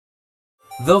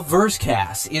The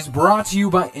Versecast is brought to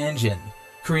you by Engine.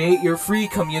 Create your free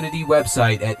community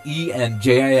website at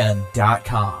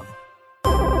enjin.com.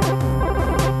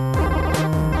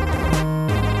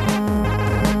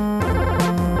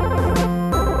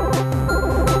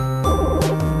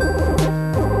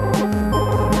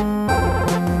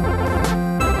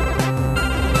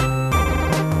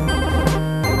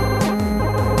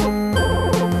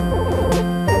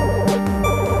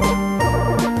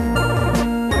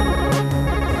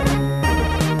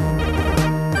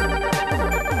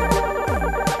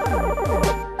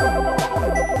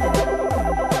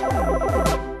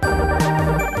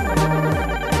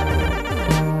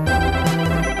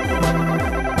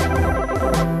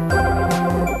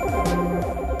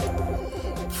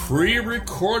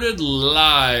 Recorded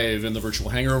live in the virtual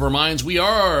hangar of our minds. We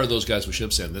are Those Guys with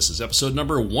Ships, and this is episode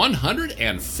number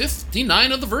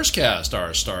 159 of the Versecast,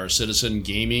 our Star Citizen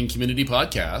gaming community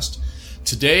podcast.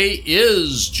 Today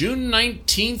is June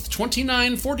 19th,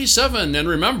 2947, and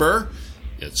remember,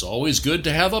 it's always good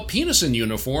to have a penis in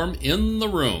uniform in the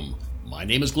room. My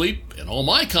name is Gleep, and all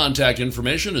my contact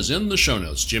information is in the show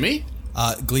notes. Jimmy?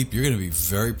 Gleep, you're going to be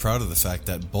very proud of the fact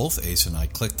that both Ace and I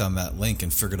clicked on that link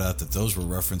and figured out that those were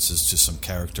references to some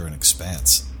character in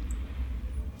Expanse.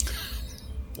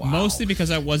 Wow. Mostly because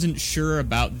I wasn't sure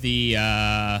about the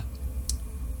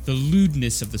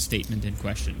lewdness of the statement in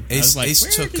question. Ace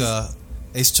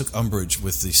took umbrage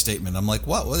with the statement. I'm like,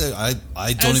 what? I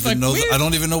don't even know. I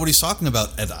don't even know what he's talking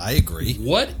about, and I agree.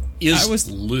 What is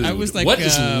lewd? I was like, what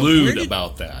is lewd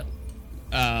about that?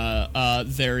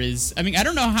 There is. I mean, I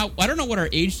don't know what our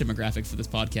age demographic for this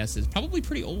podcast is. Probably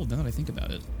pretty old now that I think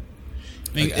about it.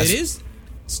 I mean, it is.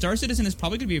 Star Citizen is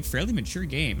probably going to be a fairly mature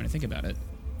game when I think about it.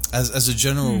 As a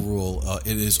general rule,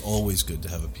 it is always good to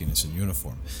have a penis in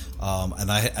uniform,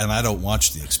 and I don't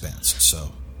watch The Expanse,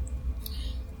 so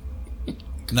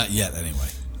not yet anyway.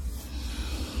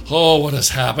 Oh, what is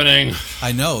happening?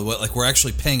 I know, like we're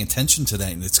actually paying attention to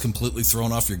that, and it's completely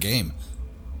thrown off your game.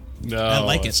 No, I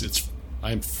like it.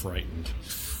 I'm frightened.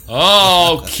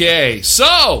 Okay,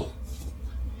 so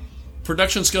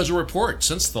production schedule report.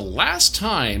 Since the last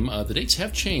time, the dates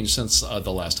have changed since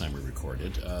the last time we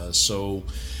recorded. So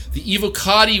the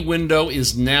Evocati window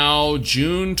is now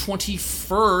June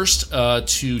 21st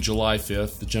to July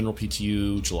 5th. The general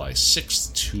PTU July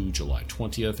 6th to July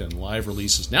 20th, and live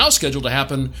release is now scheduled to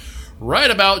happen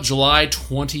right about July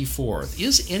 24th.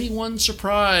 Is anyone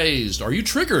surprised? Are you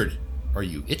triggered? Are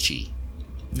you itchy?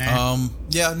 Nah.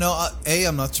 A,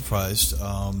 I'm not surprised.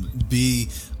 B,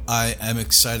 I am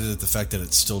excited at the fact that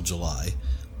it's still July.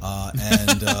 Again,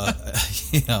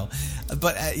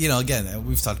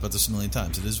 we've talked about this a million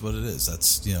times. It is what it is.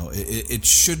 That's, it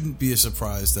shouldn't be a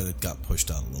surprise that it got pushed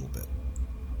out a little bit.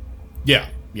 Yeah,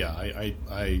 I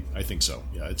think so.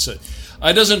 Yeah,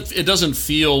 it doesn't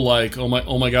feel like oh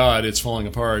my god, it's falling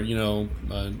apart. No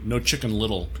Chicken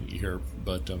Little here,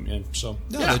 but they're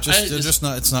just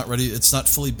not. It's not ready. It's not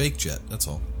fully baked yet. That's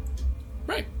all.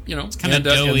 Right. It's kind of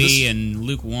doughy and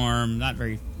lukewarm. Not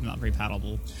very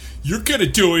palatable. You're kind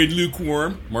of doughy and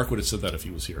lukewarm. Mark would have said that if he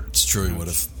was here. It's true. He would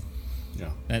have. Yeah.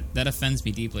 That offends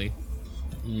me deeply.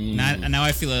 Now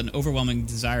I feel an overwhelming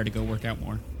desire to go work out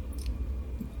more.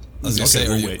 I was going to say,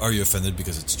 are you offended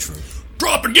because it's true?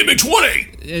 Drop and give me 20!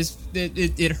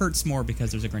 It hurts more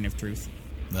because there's a grain of truth.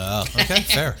 Okay,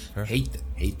 fair. Hate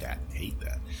that.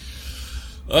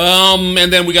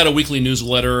 And then we got a weekly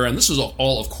newsletter, and this is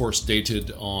all, of course,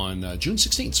 dated on June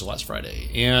 16th, so last Friday.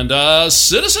 And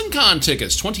CitizenCon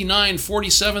tickets,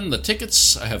 $29.47. The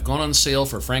tickets have gone on sale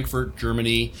for Frankfurt,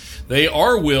 Germany. They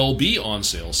will be on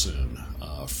sale soon.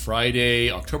 Friday,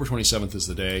 October 27th is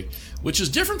the day, which is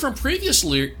different from previous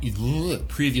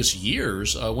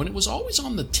years when it was always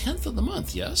on the 10th of the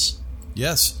month, yes?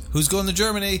 Yes. Who's going to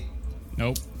Germany?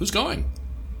 Nope. Who's going?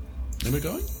 Anybody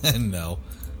going? No.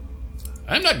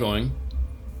 I'm not going.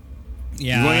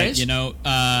 Yeah,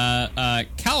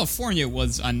 California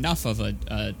was enough of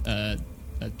a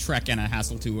trek and a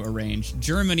hassle to arrange.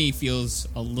 Germany feels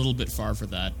a little bit far for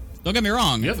that. Don't get me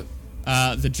wrong.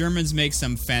 The Germans make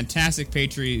some fantastic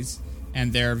pastries,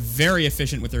 and they're very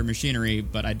efficient with their machinery,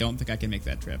 but I don't think I can make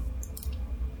that trip.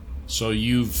 So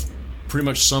you've pretty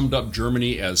much summed up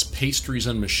Germany as pastries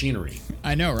and machinery.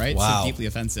 I know, right? Wow. So deeply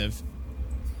offensive.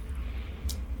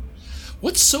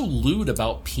 What's so lewd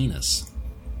about penis?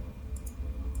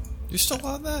 You're still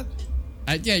on that?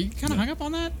 Yeah, you kind of hung up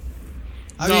on that?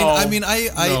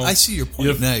 I see your point,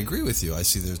 and I agree with you. I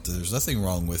see there's nothing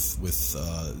wrong with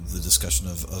the discussion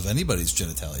of anybody's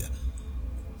genitalia.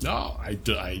 No,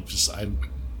 I'm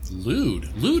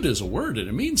lewd. Lewd is a word, and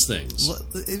it means things.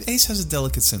 Ace has a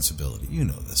delicate sensibility. You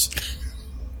know this.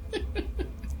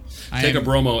 Take a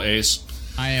bromo, Ace.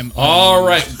 I am. All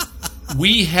right.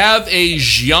 We have a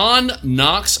Jean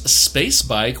Knox space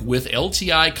bike with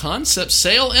LTI concept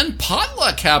sale and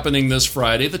potluck happening this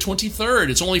Friday, the 23rd.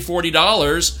 It's only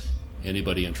 $40.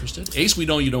 Anybody interested? Ace, we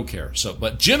know you don't care. So,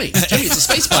 but Jimmy, it's a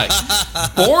space bike.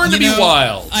 Born to be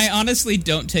wild. I honestly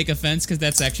don't take offense because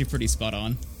that's actually pretty spot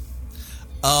on.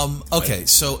 Okay,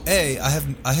 so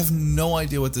I have no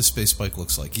idea what this space bike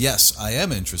looks like. Yes, I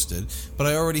am interested, but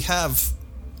I already have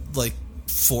like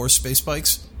 4 space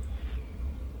bikes.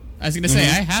 I was going to say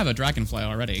I have a Dragonfly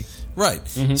already. Right.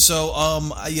 So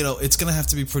it's going to have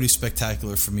to be pretty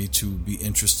spectacular for me to be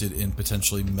interested in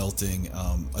potentially melting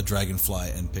a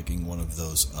Dragonfly and picking one of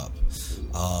those up.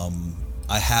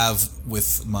 I have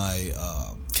with my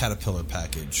Caterpillar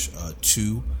package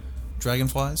 2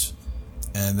 Dragonflies.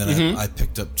 And then I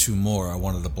picked up 2 more. I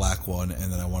wanted a black one,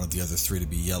 and then I wanted the other 3 to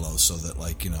be yellow, so that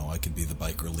I could be the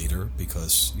biker leader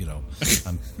because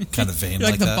I'm kind of vain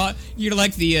like that. You're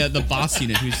like the boss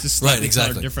unit who's just slightly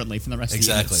colored differently from the rest of the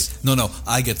units. No,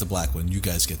 I get the black one. You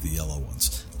guys get the yellow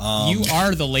ones. You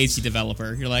are the lazy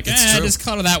developer. You're like, just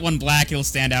color that one black. It'll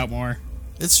stand out more.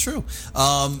 It's true.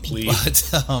 Please.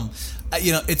 But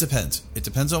it depends. It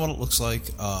depends on what it looks like.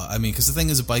 Because the thing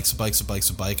is, a bike's a bike,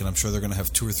 and I'm sure they're going to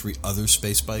have 2 or 3 other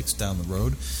space bikes down the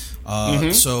road.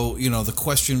 So, the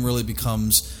question really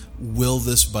becomes, will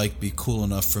this bike be cool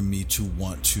enough for me to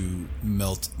want to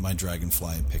melt my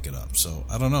Dragonfly and pick it up? So,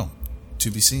 I don't know.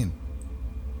 To be seen.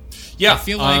 Yeah, I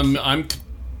feel like... I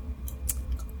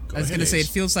was going to say, it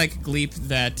feels like, Gleep,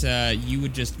 that you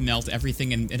would just melt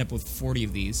everything and end up with 40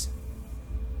 of these.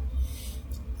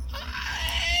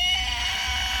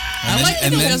 I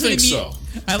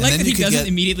like that he doesn't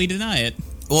immediately deny it.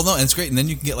 Well, no, and it's great. And then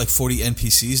you can get like 40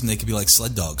 NPCs, and they could be like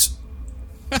sled dogs.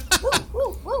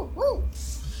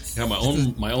 Yeah, my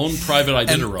own private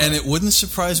Iditarod. And it wouldn't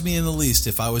surprise me in the least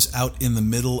if I was out in the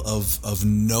middle of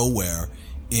nowhere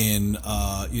in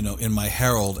my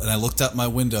Herald, and I looked out my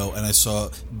window and I saw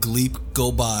Gleep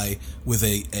go by with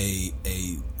a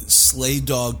sleigh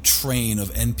dog train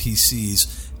of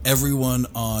NPCs. Everyone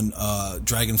on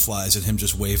Dragonflies and him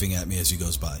just waving at me as he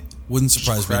goes by. Wouldn't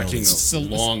surprise me. Cracking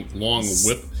a long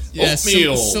whip. Yeah,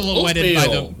 oatmeal. Silhouetted by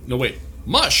the... No, wait.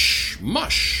 Mush.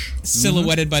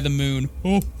 Silhouetted by the moon.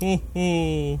 Ho, ho,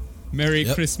 ho. Merry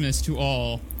Christmas to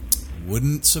all.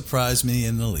 Wouldn't surprise me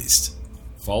in the least.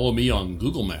 Follow me on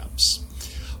Google Maps.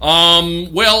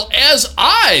 Well, as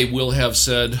I will have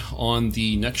said on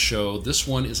the next show, this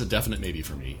one is a definite maybe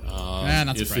for me.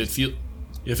 Not surprised.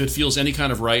 If it feels any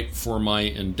kind of right for my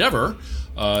endeavor,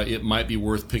 it might be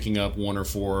worth picking up 1 or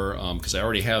 4, because I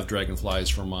already have Dragonflies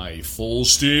for my full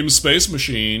steam space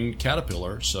machine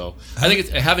Caterpillar. So I think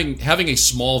having a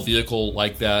small vehicle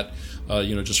like that,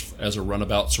 just as a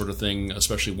runabout sort of thing,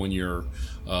 especially when you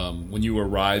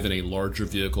arrive in a larger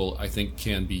vehicle, I think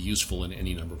can be useful in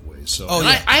any number of ways. So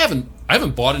I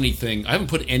haven't bought anything. I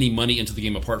haven't put any money into the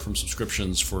game apart from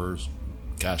subscriptions for,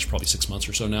 probably 6 months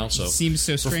or so now. So it seems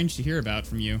so strange to hear about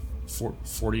from you.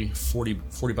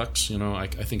 $40, I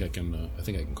think I can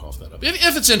cough that up.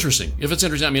 If it's interesting. If it's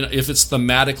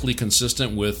thematically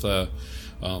consistent with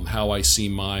how I see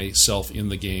myself in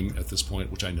the game at this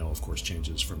point, which I know, of course,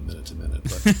 changes from minute to minute.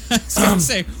 But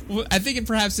I think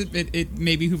it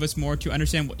may behoove us more to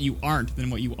understand what you aren't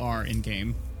than what you are in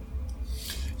game.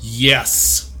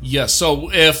 Yes.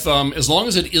 So if as long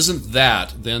as it isn't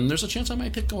that, then there's a chance I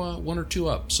might pick 1 or 2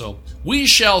 up. So we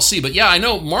shall see. But yeah, I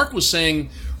know Mark was saying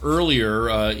earlier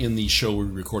in the show we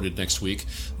recorded next week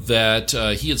that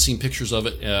he had seen pictures of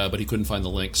it, but he couldn't find the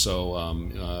link.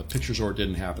 So pictures or it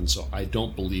didn't happen. So I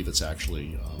don't believe it's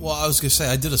actually. Well, I was going to say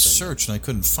I did a search and I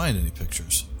couldn't find any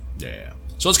pictures. Yeah.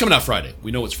 So it's coming out Friday.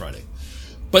 We know it's Friday.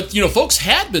 But folks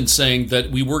had been saying that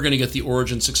we were going to get the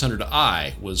Origin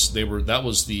 600i. That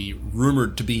was the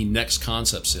rumored to be next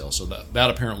concept sale. So that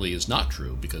apparently is not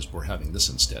true because we're having this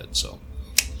instead. So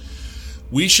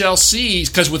we shall see.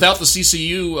 Because without the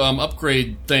CCU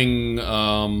upgrade thing,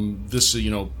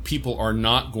 people are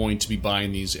not going to be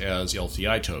buying these as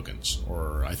LTI tokens,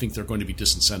 or I think they're going to be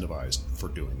disincentivized for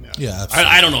doing that. Yeah, absolutely.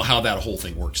 I don't know how that whole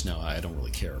thing works now. I don't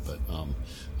really care, but.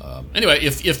 Anyway,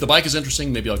 if the bike is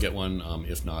interesting, maybe I'll get one.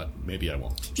 If not, maybe I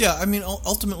won't. Yeah,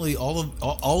 ultimately,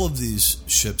 all of these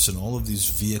ships and all of these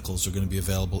vehicles are going to be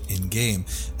available in game.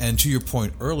 And to your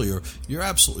point earlier, you're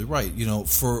absolutely right.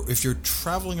 If you're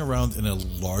traveling around in a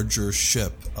larger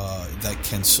ship that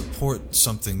can support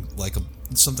something like a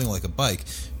bike,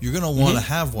 you're going to want to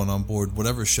have one on board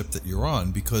whatever ship that you're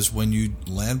on, because when you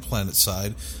land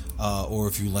planetside. Or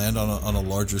if you land on a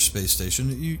larger space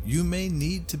station, you may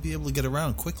need to be able to get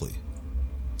around quickly.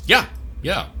 Yeah.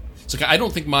 It's like I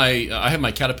don't think I have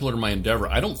my Caterpillar and my Endeavor.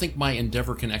 I don't think my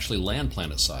Endeavor can actually land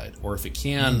planet-side, or if it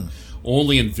can,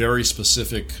 only in very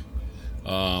specific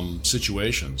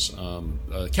situations.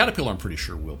 Caterpillar, I'm pretty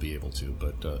sure will be able to,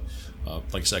 but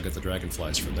like I said, I got the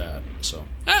Dragonflies for that. So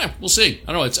we'll see.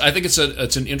 I don't know. I think it's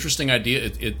an interesting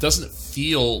idea. It doesn't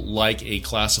feel like a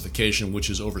classification which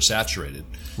is oversaturated.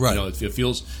 Right. It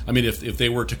feels. I mean, if they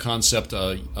were to concept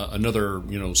another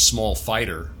small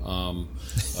fighter.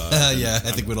 I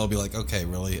think we'd all be like, okay,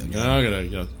 really?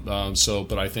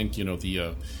 But I think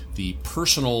the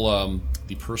personal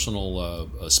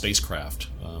spacecraft,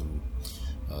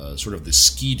 sort of the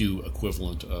Ski-Doo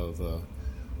equivalent of the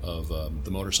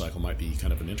motorcycle, might be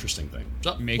kind of an interesting thing.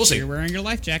 So, Make sure you're wearing your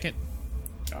life jacket.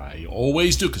 I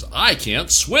always do, because I can't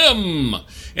swim.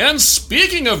 And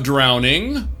speaking of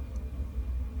drowning,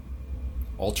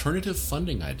 alternative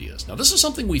funding ideas. Now, this is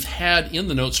something we've had in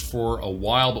the notes for a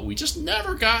while, but we just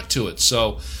never got to it.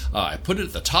 So I put it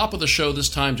at the top of the show this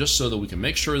time just so that we can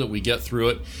make sure that we get through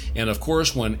it. And, of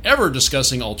course, whenever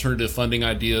discussing alternative funding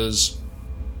ideas,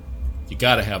 you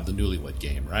got to have the Newlywed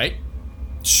Game, right?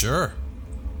 Sure.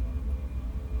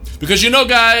 Because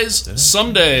guys,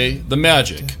 someday the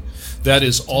magic that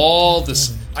is all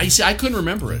this. I couldn't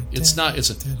remember it. It's not. It's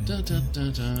a.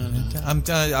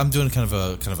 I'm doing kind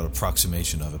of an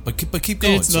approximation of it, but keep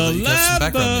going. It's so the that you got some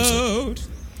background music. boat.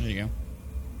 There you go.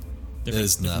 It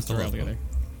is not the story Love altogether.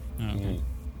 Boat. Oh, okay.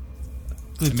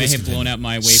 Good I may have blown out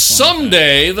my waveform.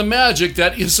 Someday, the magic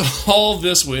that is all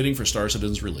this waiting for Star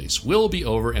Citizen's release will be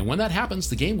over, and when that happens,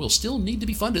 the game will still need to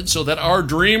be funded so that our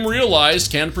dream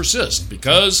realized can persist.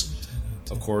 Because,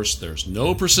 of course, there's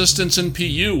no persistence in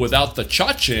PU without the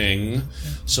cha-ching.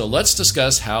 So let's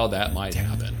discuss how that might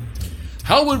happen.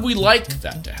 How would we like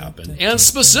that to happen? And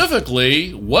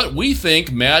specifically, what we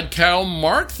think Mad Cow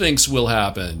Mark thinks will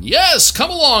happen. Yes,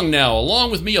 come along now, along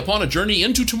with me upon a journey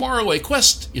into tomorrow, a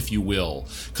quest, if you will.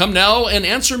 Come now and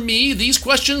answer me these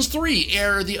questions 3,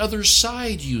 ere the other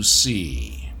side you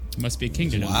see. Must be a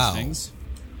king to know these things.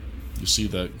 You see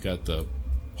got the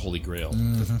Holy Grail,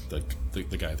 the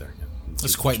guy there. Yeah.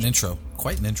 That's quite an intro.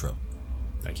 Quite an intro.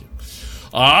 Thank you.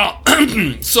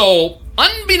 So,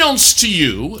 unbeknownst to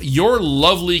you, your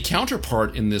lovely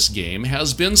counterpart in this game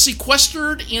has been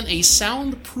sequestered in a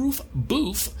soundproof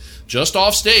booth just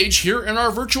off stage here in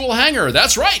our virtual hangar.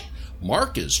 That's right!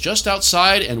 Mark is just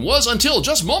outside and was, until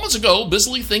just moments ago,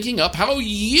 busily thinking up how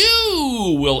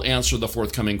you will answer the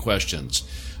forthcoming questions.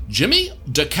 Jimmy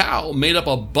DeCow made up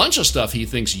a bunch of stuff he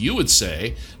thinks you would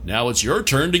say. Now it's your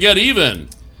turn to get even.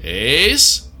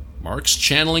 Ace, Mark's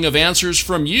channeling of answers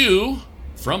from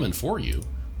and for you,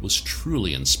 was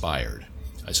truly inspired.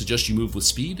 I suggest you move with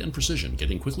speed and precision,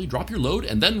 getting quickly, drop your load,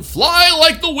 and then fly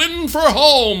like the wind for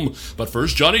home. But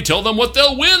first, Johnny, tell them what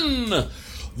they'll win. The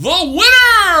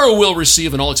winner will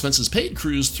receive an all-expenses-paid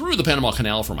cruise through the Panama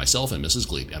Canal for myself and Mrs.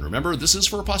 Gleep. And remember, this is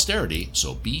for posterity,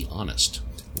 so be honest.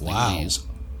 Wow. Please.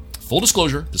 Full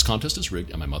disclosure, this contest is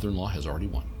rigged, and my mother-in-law has already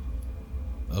won.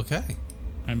 Okay.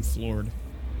 I'm floored.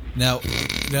 Now,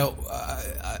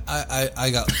 I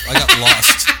got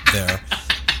lost there.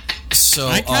 So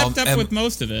I kept up with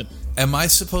most of it. Am I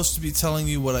supposed to be telling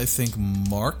you what I think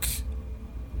Mark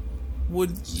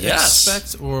would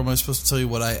expect, or am I supposed to tell you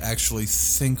what I actually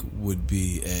think would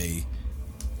be a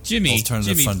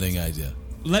alternative funding idea?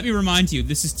 Let me remind you,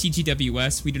 this is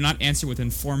TGWS. We do not answer with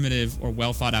informative or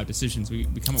well-thought-out decisions. We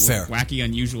come up with wacky,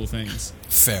 unusual things.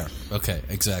 Fair. Okay,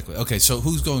 exactly. Okay, so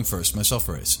who's going first, myself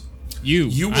or Ace?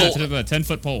 You will have a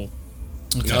 10-foot pole.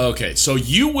 Okay, so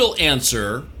you will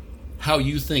answer how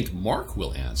you think Mark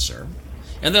will answer,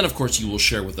 and then, of course, you will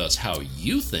share with us how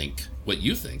you think,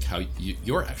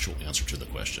 your actual answer to the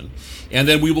question, and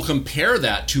then we will compare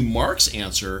that to Mark's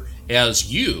answer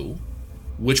as you,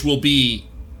 which will be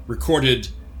recorded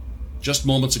just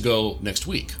moments ago next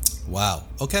week. Wow.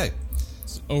 Okay.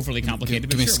 It's overly complicated,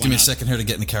 give me a second here to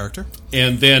get into character.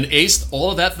 And then, Ace,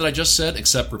 all of that I just said,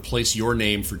 except replace your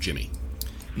name for Jimmy.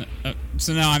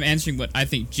 So now I'm answering what I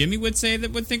think Jimmy would say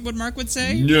that would think what Mark would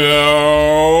say?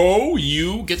 No,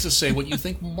 you get to say what you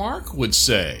think Mark would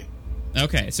say.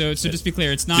 Okay, so just to be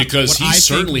clear, it's not because what he I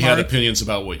certainly think Mark... had opinions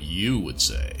about what you would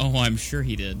say. Oh, I'm sure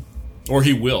he did. Or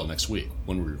he will next week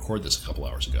when we record this a couple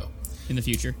hours ago. In the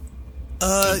future.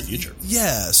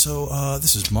 Yeah, so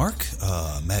this is Mark,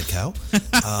 Mad Cow.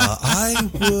 I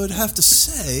would have to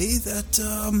say that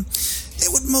it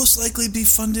would most likely be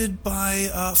funded by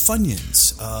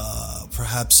Funyuns.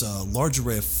 perhaps a large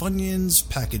array of Funyuns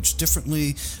packaged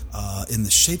differently in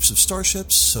the shapes of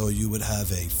starships. So you would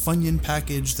have a Funyun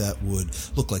package that would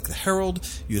look like the Herald.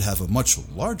 You'd have a much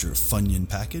larger Funyun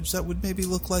package that would maybe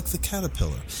look like the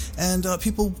Caterpillar. And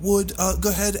people would go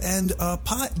ahead and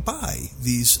buy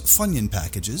these Funyun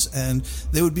packages, and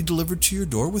they would be delivered to your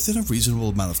door within a reasonable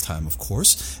amount of time, of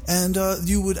course. And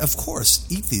you would, of course,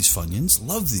 eat these Funyuns,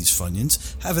 love these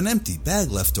Funyuns, have an empty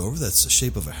bag left over that's the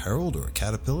shape of a Herald or a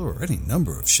Caterpillar or any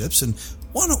number of ships, and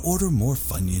want to order more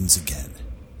Funyuns again.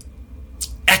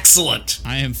 Excellent.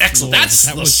 I am excellent. Floored.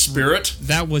 That's the spirit.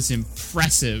 That was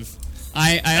impressive.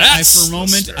 I for a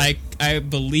moment I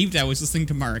believed I was listening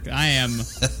to Mark. I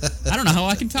don't know how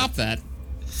I can top that.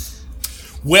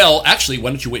 Well, actually, why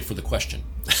don't you wait for the question?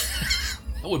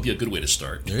 That would be a good way to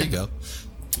start. There you go.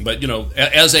 But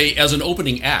as an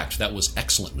opening act, that was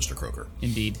excellent, Mr. Croker.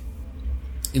 Indeed.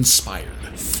 Inspired.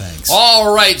 Thanks.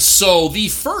 All right, so the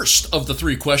first of the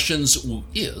three questions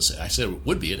is, I said it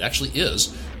would be, it actually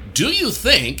is, do you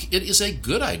think it is a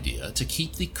good idea to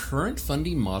keep the current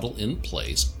funding model in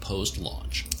place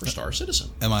post-launch for Star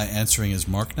Citizen? Am I answering as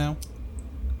Mark now?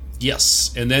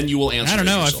 Yes, and then you will answer. I don't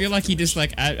know. I feel like he just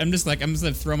like I'm just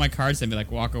gonna throw my cards and be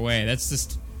like walk away. That's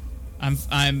just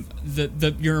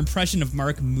your impression of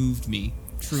Mark moved me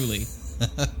truly.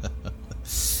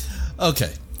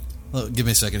 Okay, well, give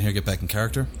me a second here. Get back in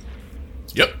character.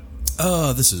 Yep.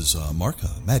 This is Mark,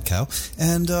 Mad Cow,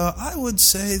 and I would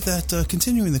say that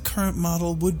continuing the current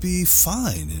model would be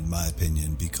fine, in my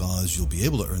opinion, because you'll be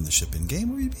able to earn the ship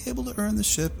in-game, or you'll be able to earn the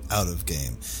ship out of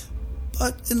game.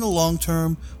 But in the long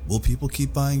term, will people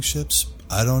keep buying ships?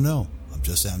 I don't know. I'm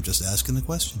just asking the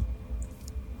question.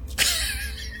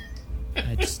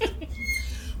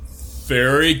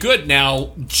 Very good.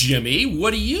 Now, Jimmy,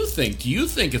 what do you think? Do you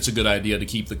think it's a good idea to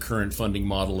keep the current funding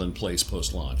model in place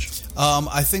post-launch?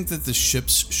 I think that the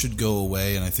ships should go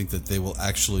away, and I think that they will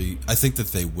actually. I think that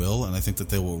they will, and I think that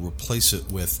they will replace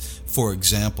it with, for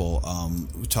example,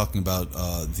 we're talking about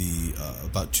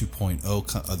about 2.0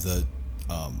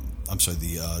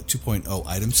 the 2.0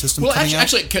 item system. Well,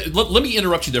 actually, let me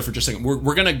interrupt you there for just a second.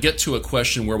 We're going to get to a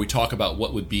question where we talk about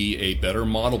what would be a better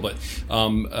model, but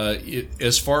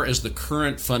as far as the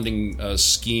current funding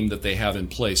scheme that they have in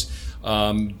place,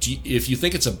 if you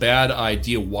think it's a bad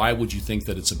idea, why would you think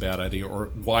that it's a bad idea, or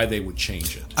why they would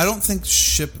change it? I don't think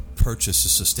ship purchase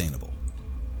is sustainable.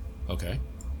 Okay.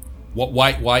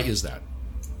 Why is that?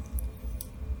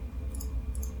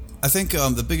 I think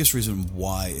the biggest reason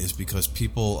why is because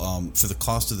people, for the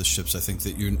cost of the ships, I think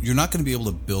that you're not going to be able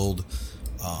to build.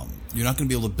 You're not going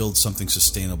to be able to build something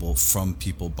sustainable from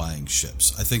people buying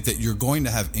ships. I think that you're going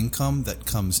to have income that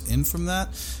comes in from that,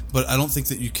 but I don't think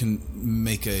that you can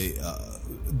make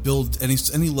build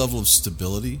any level of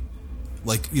stability.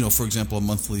 Like, for example, a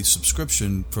monthly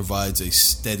subscription provides a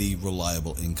steady,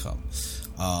 reliable income.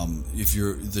 If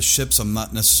the ships, I'm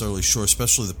not necessarily sure,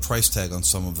 especially the price tag on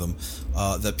some of them,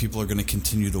 that people are going to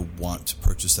continue to want to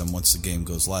purchase them once the game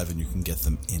goes live and you can get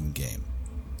them in game.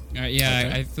 Okay.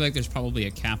 I feel like there's probably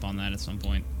a cap on that at some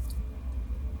point.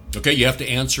 Okay, you have to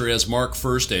answer as Mark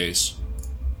first, Ace.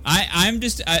 I'm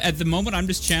just at the moment I'm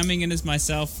just chiming in as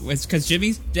myself. It's because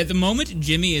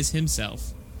Jimmy is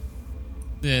himself.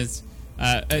 If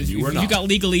you got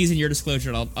legalese in your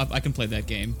disclosure, I can play that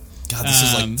game. God,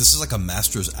 this is like a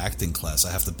master's acting class.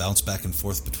 I have to bounce back and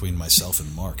forth between myself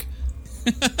and Mark.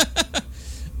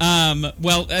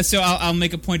 So I'll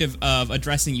make a point of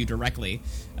addressing you directly,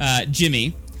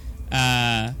 Jimmy.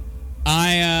 I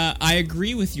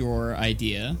agree with your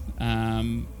idea.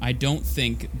 I don't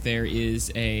think there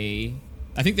is I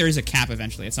think there is a cap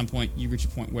eventually. At some point, you reach a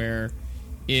point where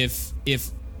if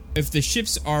the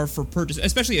ships are for purchase,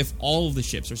 especially if all of the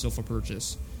ships are still for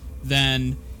purchase,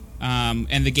 then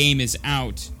and the game is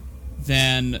out,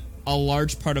 then a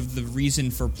large part of the reason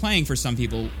for playing for some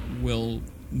people will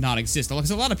not exist.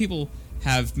 Because a lot of people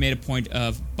have made a point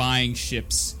of buying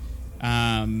ships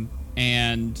and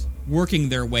working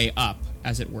their way up,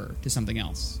 as it were, to something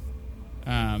else.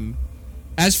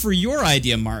 As for your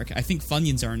idea, Mark, I think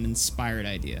Funyuns are an inspired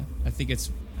idea. I think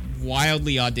it's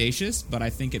wildly audacious, but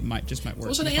I think it might work. It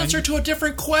was an answer to a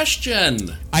different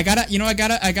question. I got.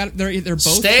 They're both.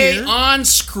 Stay here. on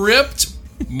script,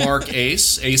 Mark.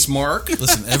 Ace Mark.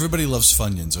 Listen, everybody loves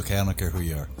Funyuns. Okay, I don't care who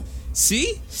you are.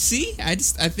 See, I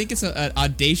think it's an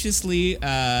audaciously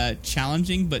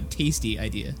challenging but tasty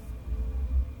idea.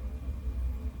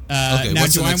 Okay, now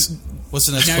what's the next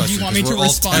question? Do you want me to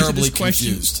respond to this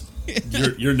question?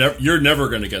 You're never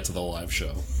going to get to the live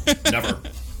show. Never.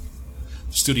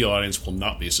 The studio audience will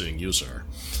not be seeing you, sir.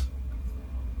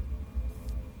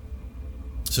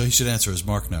 So he should answer as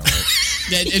Mark now, right?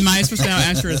 Am I supposed to now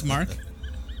answer as Mark?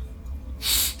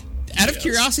 Out of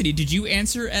curiosity, did you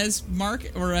answer as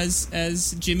Mark or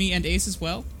as Jimmy and Ace as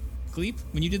well, Gleep,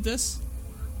 when you did this?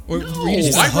 Or no,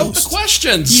 I wrote the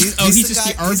questions. He's just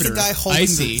the arbiter. He's the guy holding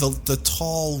the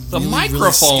tall, microphone.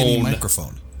 Really skinny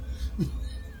microphone.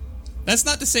 That's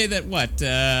not to say that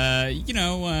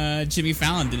Jimmy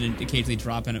Fallon didn't occasionally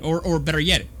drop in, or better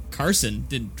yet, Carson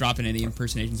did drop in any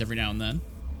impersonations every now and then.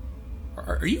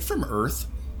 Are you from Earth?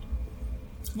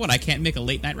 What, I can't make a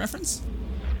late night reference?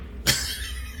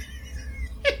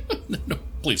 No,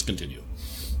 please continue.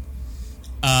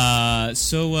 I'm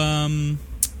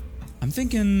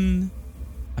thinking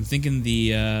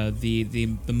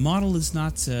the model is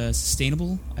not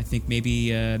sustainable. I think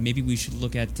maybe we should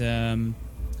look at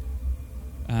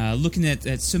looking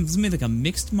at something like a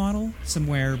mixed model,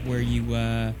 somewhere where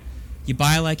you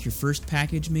buy like your first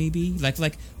package, maybe like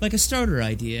a starter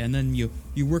idea, and then you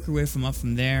work your way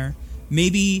from there.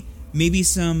 Maybe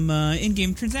some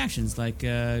in-game transactions like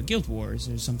Guild Wars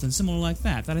or something similar like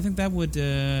that. I think that'd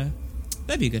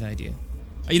be a good idea.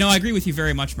 I agree with you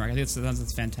very much, Mark. I think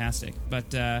that's fantastic.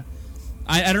 But I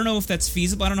don't know if that's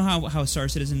feasible. I don't know how Star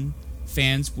Citizen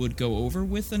fans would go over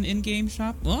with an in-game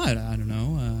shop. Well, I don't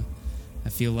know. I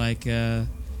feel like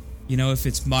if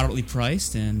it's moderately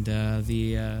priced and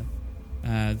the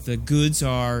goods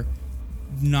are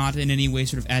not in any way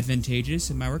sort of advantageous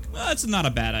in my work, well, it's not a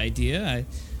bad idea.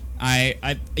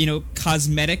 I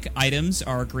cosmetic items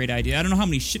are a great idea. I don't know how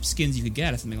many ship skins you could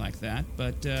get or something like that,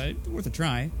 but worth a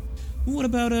try. What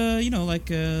about like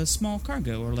a small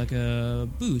cargo or like a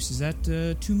boost? Is that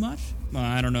too much?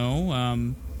 I don't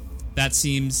know. That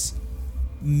seems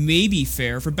maybe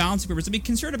fair for balancing purposes. I'd be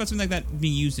concerned about something like that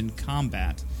being used in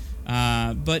combat.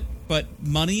 But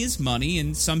money is money,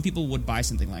 and some people would buy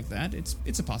something like that.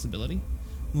 It's a possibility.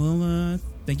 Well,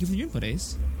 thank you for your input,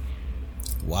 Ace.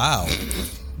 Wow.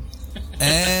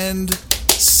 And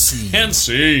scene. And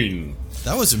scene.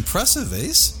 That was impressive,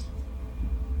 Ace.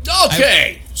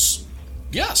 Okay.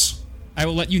 Yes. I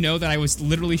will let you know that I was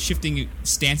literally shifting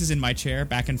stances in my chair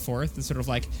back and forth to sort of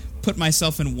like put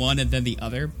myself in one and then the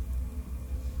other.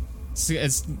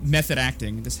 It's method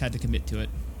acting. Just had to commit to it.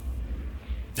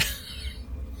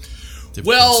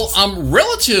 Well,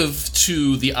 relative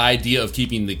to the idea of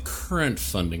keeping the current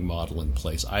funding model in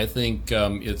place, I think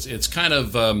it's kind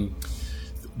of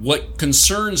what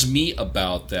concerns me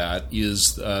about that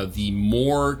is the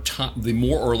more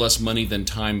or less money than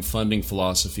time funding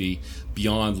philosophy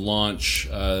beyond launch.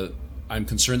 I'm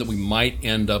concerned that we might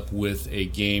end up with a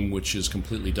game which is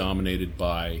completely dominated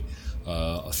by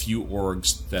a few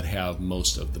orgs that have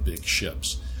most of the big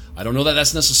ships. I don't know that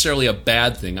that's necessarily a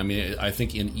bad thing. I mean, I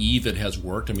think in EVE it has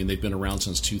worked. I mean, they've been around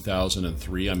since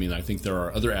 2003. I mean, I think there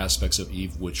are other aspects of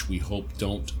EVE which we hope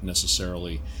don't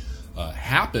necessarily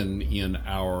happen in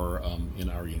our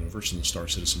universe, in the Star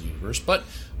Citizen universe. But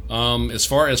as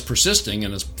far as persisting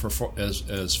and as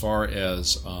far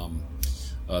as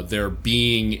there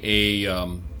being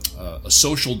a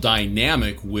social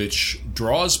dynamic which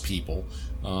draws people.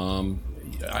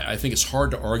 I think it's hard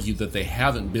to argue that they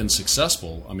haven't been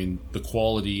successful. I mean, the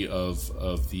quality of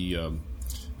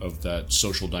that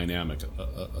social dynamic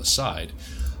aside.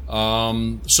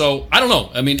 So I don't know.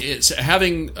 I mean, it's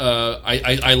having.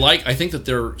 I think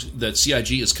that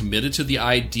CIG is committed to the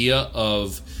idea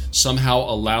of somehow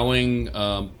allowing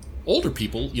older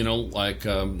people, like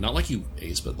not like you,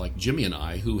 Ace, but like Jimmy and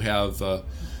I, who have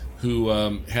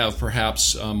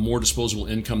perhaps more disposable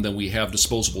income than we have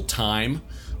disposable time.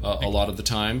 A lot of the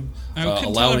time, I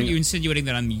couldn't tell if you insinuating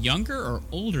that I'm younger or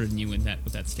older than you with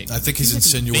that statement. I think he's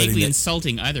insinuating vaguely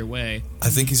insulting either way. I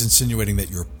think he's insinuating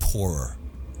that you're poorer.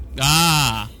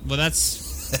 Ah, well,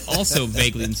 that's also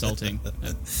vaguely insulting.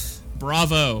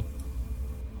 Bravo.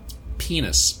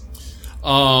 Penis.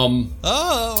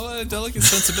 Delicate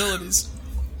sensibilities.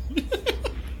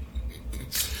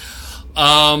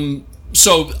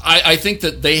 So I think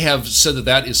that they have said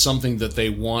that is something that they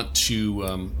want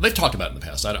to. They've talked about it in the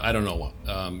past. I don't know.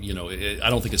 I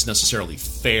don't think it's necessarily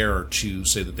fair to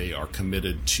say that they are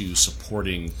committed to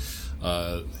supporting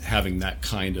having that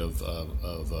kind of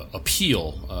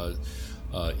appeal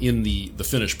in the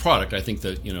finished product. I think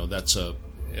that that's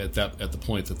at the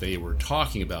point that they were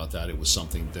talking about that, it was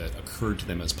something that occurred to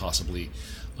them as possibly.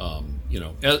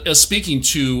 As speaking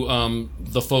to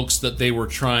the folks that they were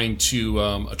trying to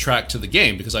attract to the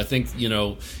game, because I think,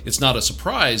 it's not a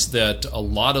surprise that a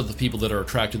lot of the people that are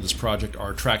attracted to this project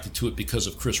are attracted to it because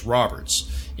of Chris Roberts.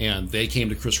 And they came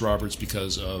to Chris Roberts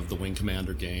because of the Wing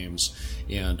Commander games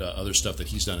and other stuff that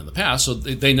he's done in the past. So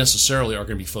they necessarily are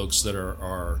going to be folks that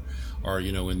are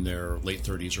in their late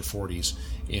 30s or 40s,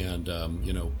 and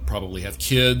probably have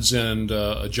kids and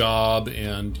a job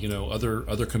and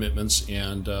other commitments,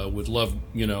 and would love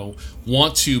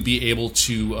want to be able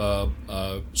to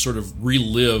sort of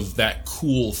relive that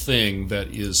cool thing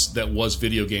that was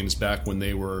video games back when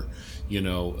they were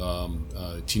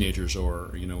teenagers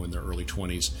or in their early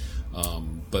 20s,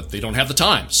 but they don't have the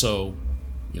time, so.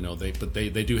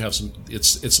 They do have some.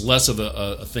 It's less of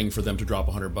a thing for them to drop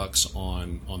 $100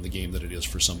 on the game than it is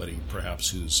for somebody perhaps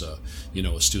who's a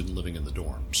student living in the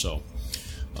dorm. So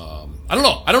I don't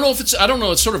know. I don't know.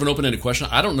 It's sort of an open-ended question.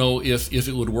 I don't know if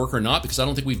it would work or not, because I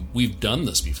don't think we've done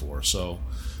this before. So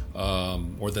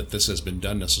or that this has been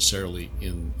done necessarily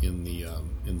in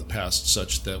the past,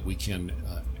 such that we can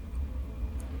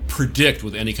predict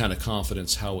with any kind of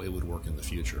confidence how it would work in the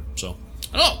future. So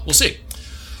I don't know. We'll see.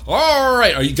 All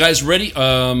right, are you guys ready?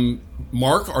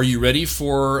 Mark, are you ready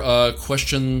for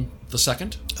question the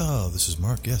second? Oh, this is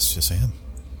Mark. Yes, I am.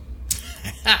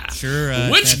 Sure. I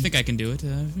think I can do it.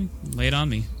 Lay it on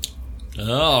me.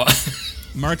 Oh,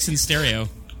 Mark's in stereo.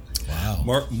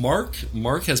 Wow.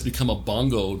 Mark has become a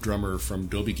bongo drummer from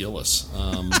Dobie Gillis.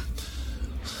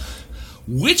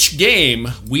 Which game,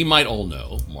 we might all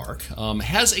know, Mark,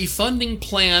 has a funding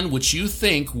plan which you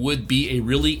think would be a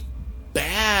really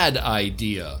bad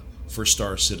idea for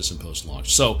Star Citizen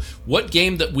post-launch? So what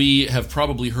game that we have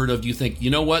probably heard of do you think,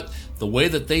 what, the way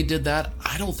that they did that,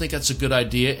 I don't think that's a good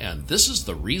idea, and this is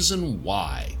the reason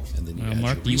why. And then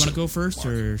Mark, do you want to go first,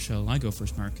 or shall I go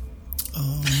first, Mark?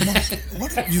 Mark, why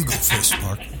don't you go first,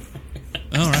 Mark?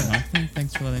 All right, Mark.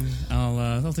 Thanks for letting me.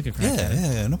 I'll take a crack at it.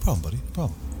 Yeah, no problem, buddy. No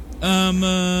problem.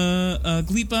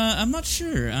 Gleepa, I'm not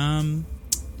sure. I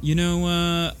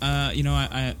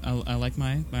like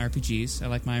my RPGs. I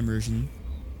like my immersion.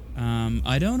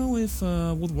 I don't know if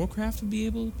World of Warcraft would be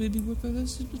able to work with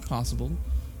this. It's possible.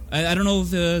 I don't know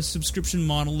if the subscription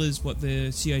model is what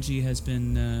the CIG has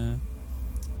been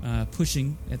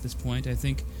pushing at this point. I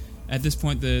think at this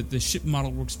point the ship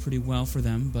model works pretty well for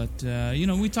them. But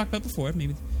we talked about before.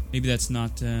 Maybe that's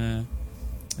not a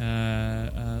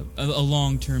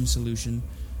long-term solution.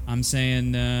 I'm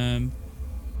saying.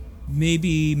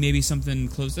 Maybe something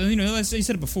close. As you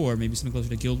said it before, maybe something closer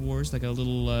to Guild Wars, like a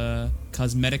little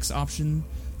cosmetics option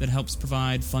that helps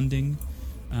provide funding.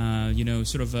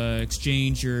 Sort of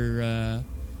exchange your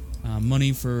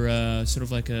money for sort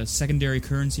of like a secondary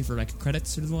currency for like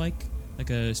credits, sort of like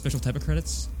a special type of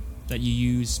credits that you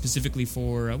use specifically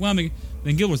for. In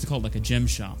Guild Wars they call it like a gem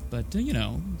shop, but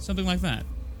something like that.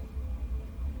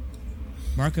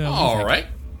 Mark, all right.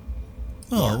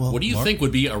 Oh, well, what do you think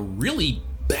would be a really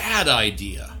bad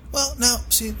idea? Well, now,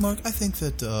 see, Mark, I think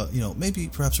that maybe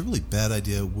perhaps a really bad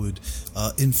idea would,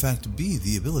 in fact, be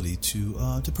the ability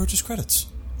to purchase credits.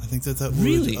 I think that would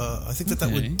really. That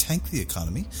would tank the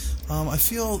economy. I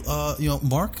feel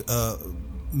Mark,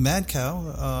 Mad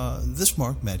Cow, this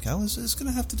Mark Mad Cow is going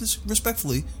to have to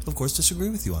respectfully, of course, disagree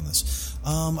with you on this.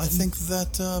 I think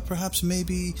that perhaps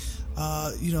maybe.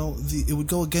 It would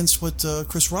go against what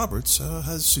Chris Roberts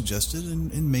has suggested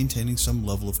in maintaining some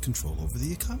level of control over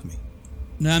the economy.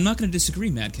 No, I'm not going to disagree,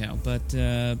 Mad Cow. But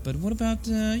what about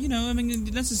you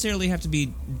necessarily have to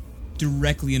be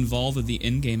directly involved with the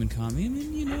in-game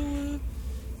economy.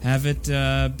 Have it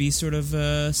be sort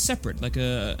of separate, like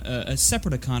a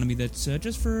separate economy that's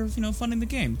just for funding the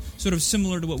game, sort of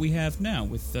similar to what we have now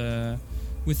with the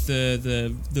REC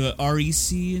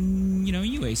and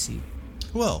UAC.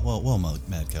 Well,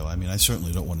 Mad Cow. I mean, I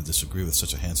certainly don't want to disagree with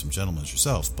such a handsome gentleman as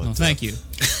yourself. But thank you.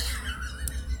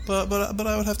 But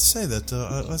I would have to say that,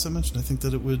 as I mentioned, I think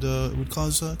that it would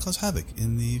cause havoc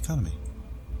in the economy.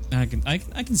 I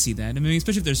can see that. I mean,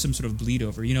 especially if there's some sort of bleed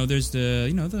over. There's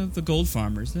the gold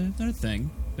farmers. They're a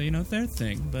thing. They're a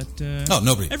thing. But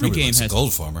nobody game likes has a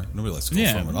gold farmer. Nobody likes a gold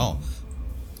farmer at all.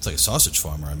 It's like a sausage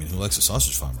farmer. I mean, who likes a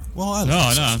sausage farmer? Well, I like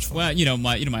a sausage farmer. Well,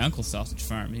 my uncle's sausage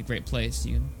farm. A great place.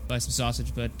 You can buy some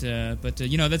sausage, but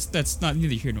that's not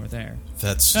neither here nor there.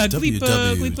 That's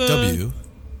www.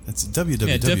 That's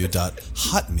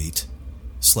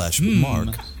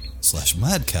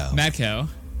www.hotmeat/mark/madcow.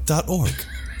 Madcow.org.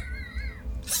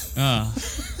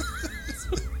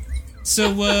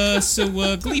 So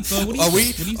Gleepa, what do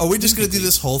you Are we just going to do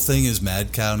this whole thing as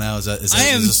Mad Cow now? Is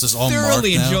this all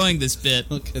thoroughly Mark now? enjoying this bit.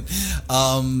 Okay.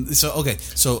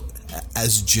 So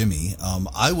as Jimmy,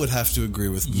 I would have to agree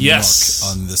with Mark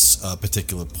on this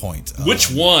particular point. Which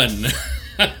one?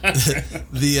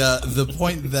 The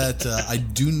point that I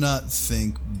do not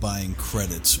think buying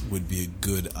credits would be a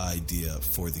good idea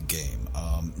for the game.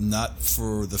 Not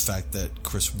for the fact that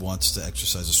Chris wants to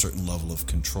exercise a certain level of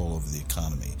control over the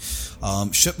economy.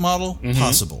 Ship model,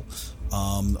 possible.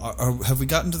 Have we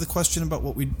gotten to the question about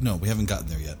what we... No, we haven't gotten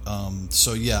there yet.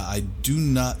 So yeah, I do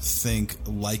not think,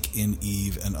 like in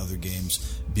EVE and other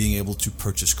games, being able to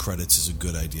purchase credits is a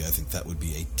good idea. I think that would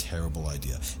be a terrible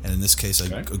idea. And in this case, I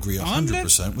agree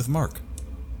 100% with Mark.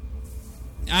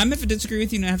 I'm going to disagree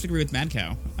with you, and I have to agree with Mad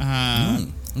Cow.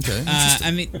 Okay.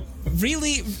 I mean,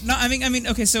 really? No, I mean,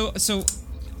 okay, so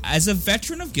as a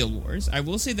veteran of Guild Wars, I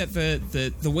will say that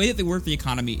the way that they work the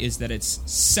economy is that it's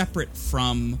separate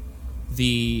from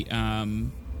the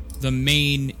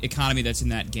main economy that's in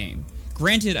that game.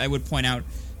 Granted, I would point out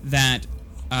that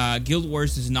Guild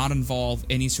Wars does not involve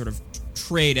any sort of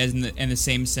trade as in the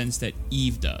same sense that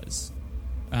EVE does,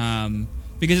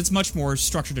 because it's much more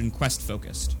structured and quest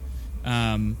focused.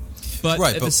 But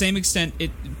at the same extent,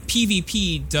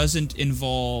 PvP doesn't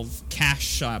involve cash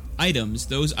shop items.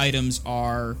 Those items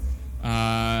are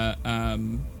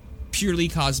purely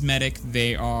cosmetic.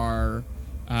 They are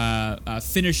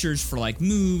finishers for like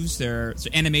moves. They're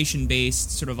animation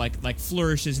based, sort of like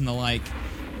flourishes and the like.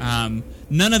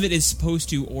 None of it is supposed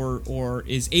to or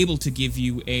is able to give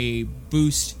you a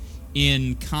boost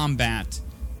in combat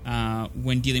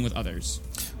when dealing with others.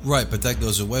 Right, but that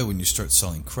goes away when you start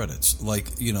selling credits. Like,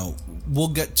 we'll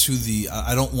get to the...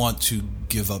 I don't want to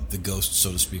give up the ghost,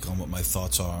 so to speak, on what my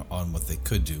thoughts are on what they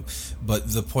could do.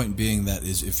 But the point being that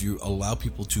is if you allow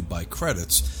people to buy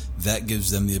credits, that gives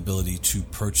them the ability to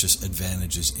purchase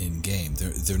advantages in-game.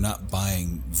 They're not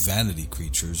buying vanity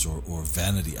creatures or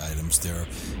vanity items. They're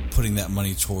putting that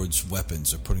money towards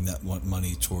weapons or putting that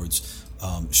money towards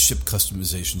ship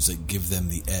customizations that give them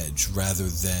the edge rather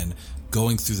than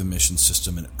going through the mission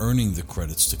system and earning the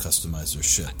credits to customize their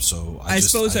ship. So I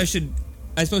suppose I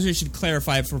should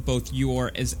clarify for both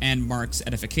yours and Mark's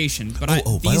edification. But by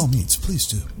all means, please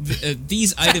do.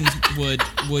 These items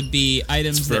would be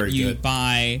items that you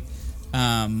buy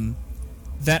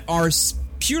that are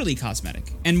purely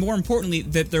cosmetic, and more importantly,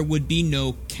 that there would be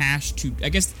no cash to. I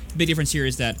guess the big difference here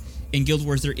is that in Guild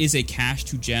Wars there is a cash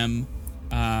to gem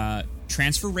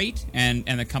transfer rate, and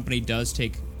the company does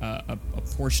take a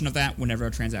portion of that whenever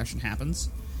a transaction happens.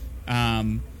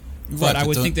 But I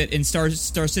would think that in Star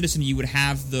Citizen you would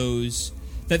have those.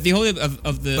 That the whole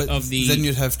of the then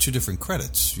you'd have two different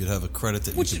credits. You'd have a credit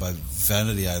that you could buy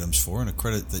vanity items for, and a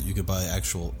credit that you could buy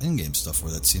actual in-game stuff for.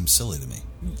 That seems silly to me.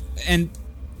 And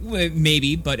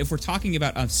maybe, but if we're talking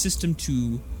about a system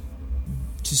to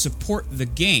support the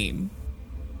game.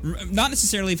 Not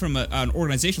necessarily from an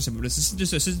organizational standpoint, but it's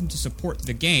just a system to support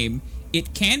the game.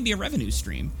 It can be a revenue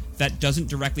stream that doesn't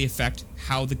directly affect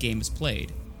how the game is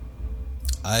played.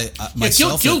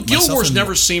 Guild Wars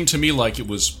never seemed to me like it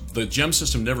was... The gem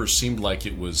system never seemed like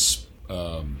it was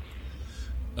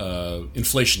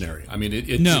inflationary. I mean, it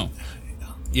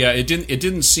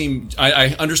didn't seem...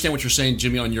 I understand what you're saying,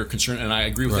 Jimmy, on your concern, and I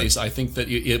agree with Ace. I think that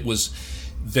it was...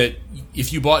 That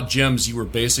if you bought gems, you were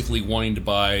basically wanting to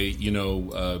buy,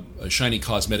 shiny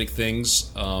cosmetic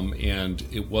things, and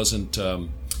it wasn't.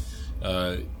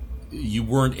 You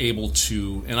weren't able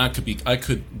to, and I could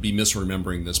be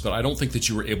misremembering this, but I don't think that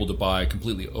you were able to buy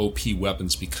completely OP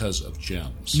weapons because of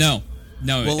gems. No,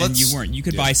 and you weren't. You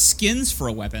could buy skins for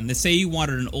a weapon. Let's say you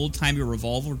wanted an old-timey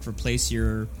revolver to replace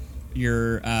your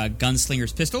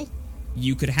gunslinger's pistol.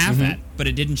 You could have that, but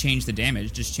it didn't change the damage.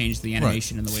 It just changed the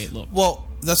animation and the way it looked. Well,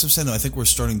 that's what I'm saying, though. I think we're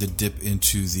starting to dip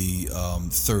into the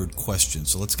third question.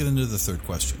 So let's get into the third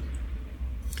question.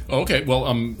 Okay. Well,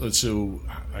 so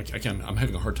I'm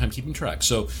having a hard time keeping track.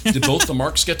 So did both the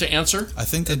Marks get to answer? I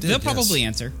think they did. They'll probably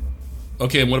answer.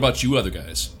 Okay, and what about you other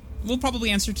guys? We'll probably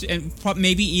answer, and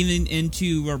maybe even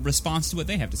into a response to what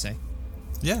they have to say.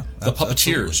 Yeah, the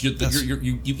puppeteers.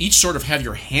 You each sort of have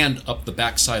your hand up the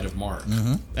backside of Mark.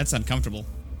 Mm-hmm. That's uncomfortable.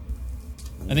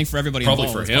 I think for everybody probably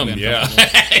involved, for him, yeah.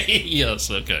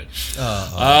 Yes, okay.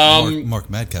 Mark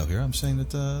Madcow here. I'm saying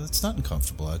that it's not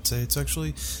uncomfortable. I'd say it's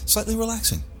actually slightly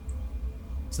relaxing.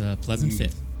 It's a pleasant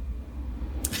fit.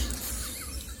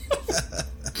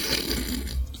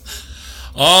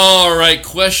 All right,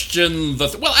 question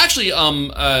the... well, actually,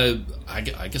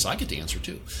 I guess I get to answer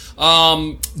too.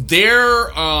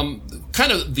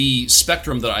 Kind of the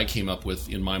spectrum that I came up with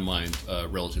in my mind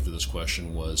relative to this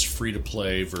question was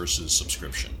free-to-play versus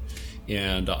subscription.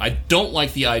 And I don't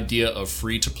like the idea of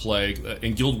free-to-play,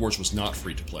 and Guild Wars was not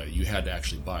free-to-play. You had to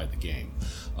actually buy the game.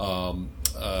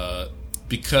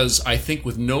 Because I think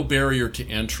with no barrier to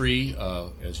entry,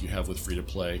 as you have with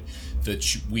free-to-play, that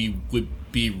we would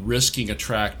be risking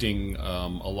attracting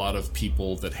a lot of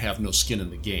people that have no skin in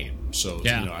the game. So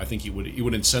I think it would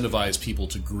incentivize people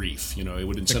to grief. It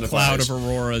would incentivize the cloud of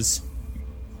auroras.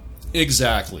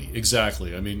 Exactly.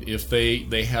 I mean, if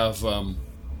they have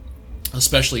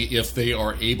especially if they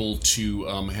are able to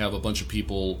have a bunch of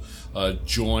people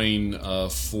join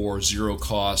for zero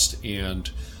cost. And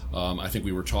I think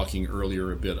we were talking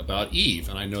earlier a bit about EVE,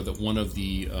 and I know that one of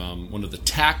the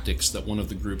tactics that one of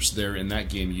the groups there in that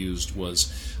game used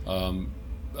was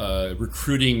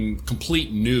recruiting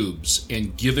complete noobs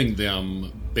and giving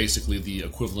them basically the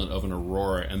equivalent of an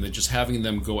Aurora, and then just having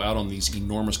them go out on these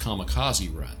enormous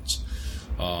kamikaze runs.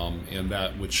 And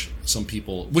that, which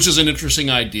is an interesting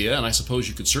idea, and I suppose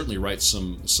you could certainly write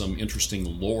some interesting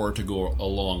lore to go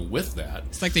along with that.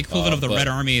 It's like the equivalent of the Red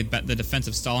Army, the defense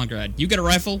of Stalingrad. You get a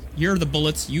rifle, here are the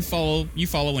bullets, you follow.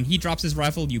 When he drops his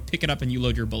rifle, you pick it up and you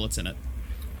load your bullets in it.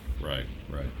 Right.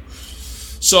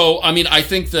 So, I mean, I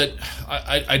think that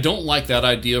I don't like that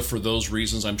idea for those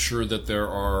reasons. I'm sure that there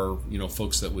are,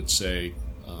 folks that would say,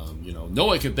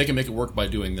 no, they can make it work by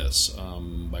doing this,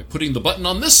 by putting the button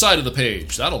on this side of the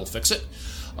page. That'll fix it.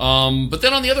 But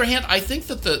then on the other hand, I think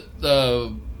that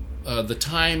the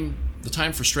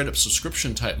time for straight up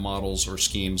subscription type models or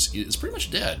schemes is pretty much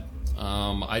dead.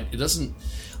 I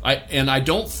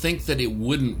don't think that it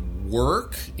wouldn't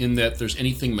work in that there's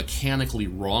anything mechanically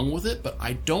wrong with it, but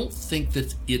I don't think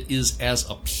that it is as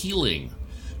appealing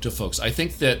to folks. I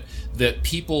think that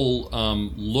people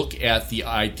look at the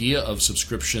idea of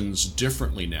subscriptions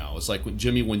differently now. It's like,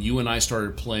 Jimmy, when you and I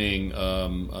started playing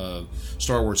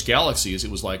Star Wars Galaxies,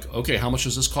 it was like, okay, how much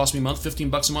does this cost me a month?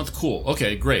 $15 a month? Cool.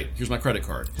 Okay, great. Here's my credit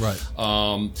card. Right.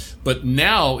 But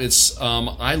now it's,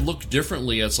 I look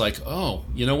differently. It's like, oh,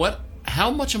 you know what?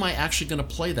 How much am I actually going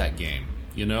to play that game?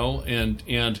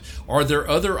 And are there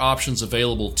other options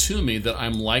available to me that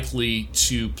I'm likely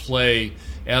to play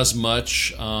as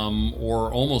much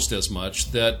or almost as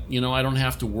much that I don't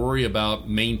have to worry about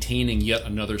maintaining yet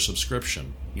another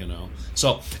subscription.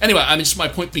 So anyway, I mean, just my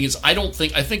point being is I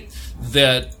think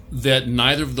that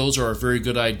neither of those are a very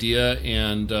good idea,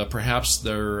 and perhaps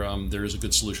there is a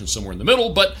good solution somewhere in the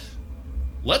middle. But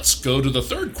let's go to the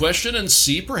third question and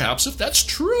see perhaps if that's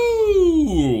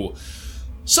true.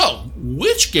 So,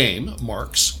 which game,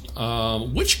 Marks,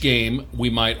 which game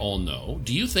we might all know,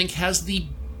 do you think has the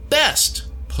best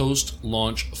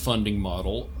post-launch funding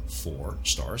model for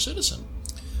Star Citizen?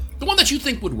 The one that you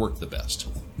think would work the best.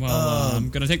 Well, I'm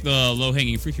going to take the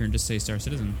low-hanging fruit here and just say Star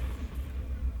Citizen.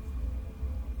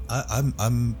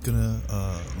 I'm gonna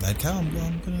Mad Cow.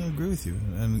 I'm gonna agree with you,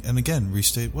 and again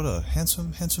restate what a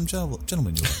handsome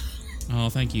gentleman you are. Oh,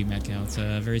 thank you, Mad Cow. It's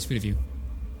very sweet of you.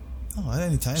 Oh,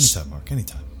 anytime, Mark,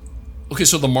 anytime. Okay,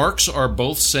 so the Marks are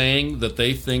both saying that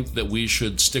they think that we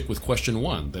should stick with question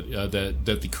one, that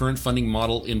the current funding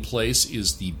model in place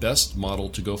is the best model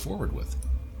to go forward with.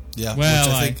 Yeah, well,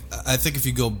 which I think if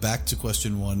you go back to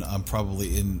question one, I'm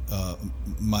probably in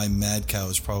my Mad Cow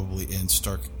is probably in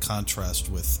stark contrast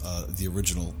with the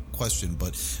original question,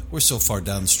 but we're so far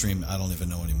downstream, I don't even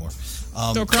know anymore.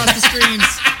 Don't cross the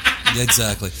streams.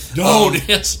 Exactly.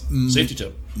 Yes. Safety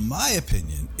tip. My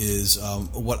opinion is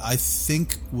what I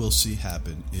think we'll see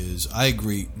happen is, I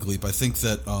agree, Gleep. I think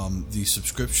that the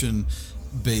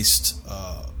subscription-based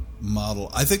model,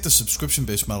 I think the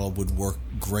subscription-based model would work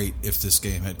great if this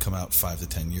game had come out 5 to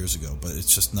 10 years ago, but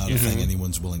it's just not a thing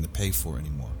anyone's willing to pay for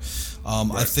anymore.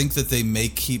 Right. I think that they may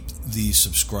keep the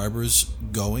subscribers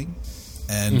going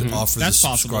and offer the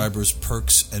subscribers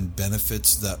perks and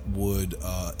benefits that would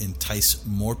entice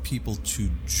more people to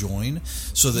join,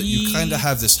 so that you kind of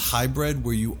have this hybrid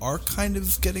where you are kind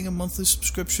of getting a monthly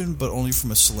subscription, but only from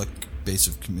a select base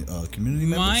of community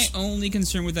members. My only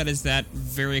concern with that is that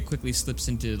very quickly slips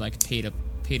into like pay to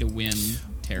win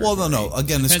territory. Well, no.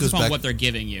 Again, this goes back back what they're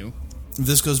giving you.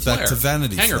 This goes back to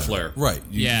Vanity Hanger Flare. Flare. Right.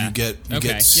 You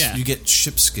get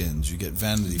ship skins, you get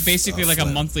Vanity basically like Flare.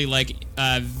 a monthly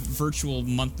virtual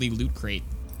monthly loot crate.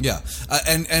 Yeah.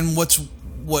 And what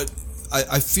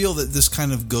I feel that this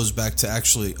kind of goes back to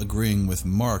actually agreeing with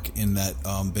Mark in that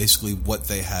basically what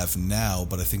they have now,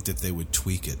 but I think that they would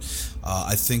tweak it.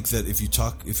 I think that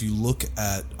if you look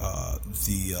at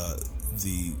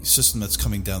the system that's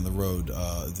coming down the road,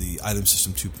 the item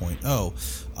system 2.0,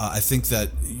 I think that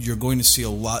you're going to see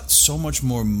so much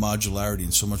more modularity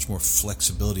and so much more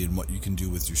flexibility in what you can do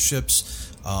with your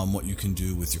ships, what you can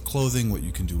do with your clothing, what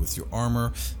you can do with your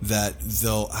armor, that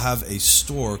they'll have a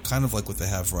store kind of like what they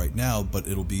have right now, but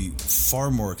it'll be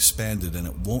far more expanded, and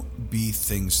it won't be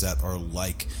things that are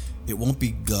like, it won't be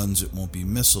guns, it won't be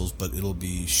missiles, but it'll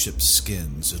be ship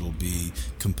skins, it'll be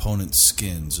component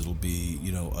skins, it'll be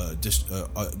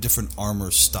different armor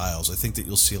styles. I think that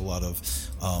you'll see a lot of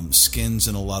skins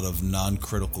and a lot of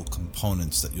non-critical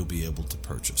components that you'll be able to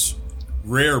purchase.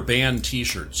 Rare band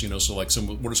T-shirts, so like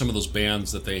what are some of those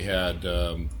bands that they had?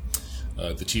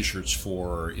 the T-shirts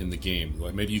for in the game.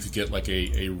 Like maybe you could get like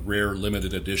a rare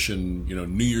limited edition,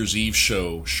 New Year's Eve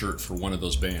show shirt for one of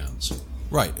those bands.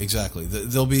 Right, exactly.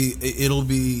 It'll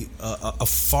be a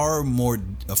far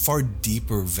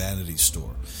deeper vanity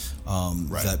store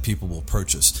that people will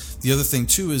purchase. The other thing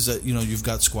too is that you've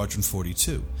got Squadron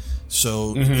 42.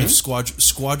 So if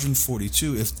Squadron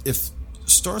 42, if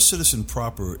Star Citizen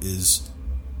proper is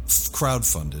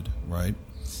crowdfunded, right?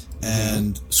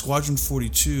 And Squadron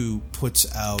 42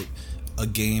 puts out a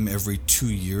game every 2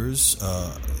 years,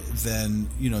 then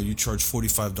you charge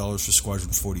 $45 for Squadron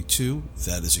 42.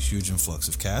 That is a huge influx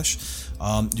of cash.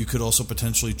 You could also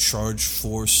potentially charge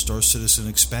for Star Citizen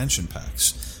expansion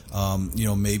packs.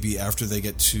 Maybe after they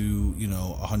get to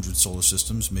 100 solar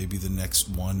systems, maybe the next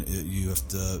one you have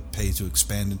to pay to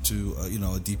expand into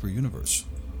a deeper universe.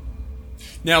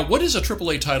 Now, what is a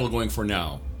AAA title going for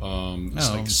now? It's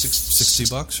like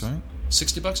 $60, right?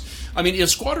 $60. I mean, if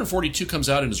Squadron 42 comes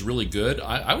out and is really good,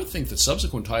 I would think that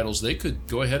subsequent titles they could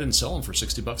go ahead and sell them for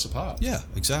 $60 a pop. Yeah,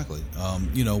 exactly.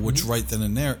 Which right then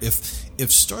and there,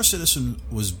 if Star Citizen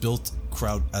was built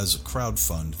as a crowd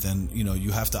fund, then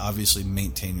you have to obviously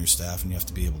maintain your staff and you have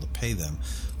to be able to pay them.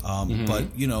 But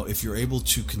if you're able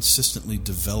to consistently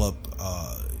develop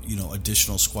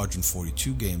additional Squadron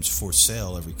 42 games for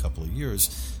sale every couple of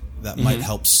years, that might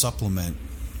help supplement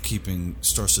keeping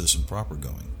Star Citizen proper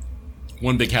going.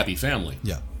 One big happy family.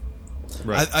 Yeah.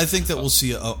 Right. I think that we'll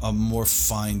see a more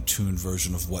fine-tuned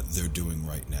version of what they're doing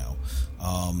right now.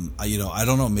 I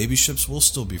don't know. Maybe ships will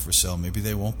still be for sale. Maybe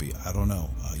they won't be. I don't know.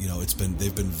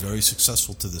 They've been very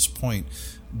successful to this point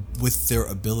with their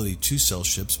ability to sell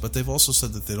ships, but they've also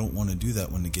said that they don't want to do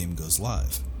that when the game goes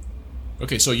live.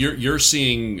 Okay, so you're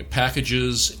seeing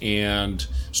packages and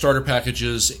starter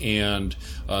packages and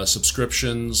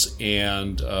subscriptions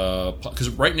and because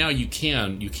right now you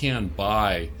can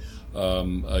buy a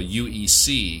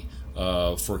UEC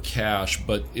for cash,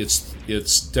 but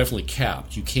it's definitely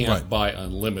capped. You can't buy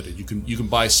unlimited. You can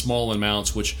buy small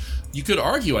amounts, which you could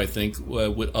argue, I think,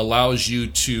 allows you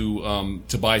to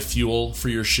buy fuel for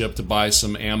your ship, to buy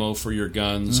some ammo for your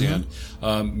guns, and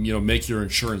make your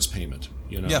insurance payment.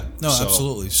 Yeah, no,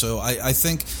 absolutely. So I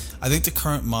think the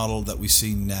current model that we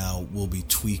see now will be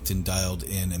tweaked and dialed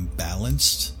in and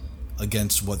balanced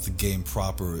against what the game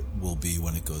proper will be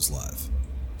when it goes live.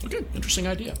 Okay, interesting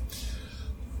idea.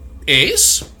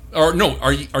 Ace? Or no,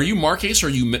 are you Mark Ace or are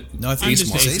you No, I think Ace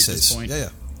Mark. Ace. Yeah.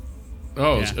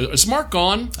 Oh, yeah. Is Mark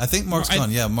gone? I think Mark's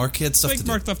gone. Yeah, Mark had stuff to do.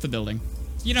 Mark left the building.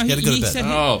 He had to go to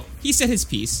bed. He said his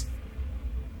piece.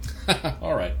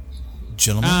 All right.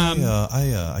 Gentlemen,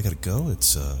 I gotta go.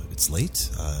 It's late.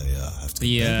 I have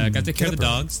to. Got to take care of the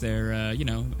dogs. They're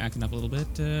acting up a little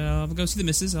bit. I'll go see the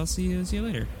missus. I'll see you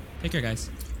later. Take care, guys.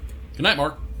 Good night,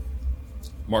 Mark.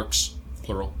 Marks,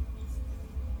 plural.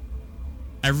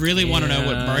 I really want to know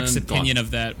what Mark's opinion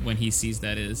of that when he sees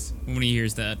that is, when he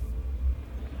hears that.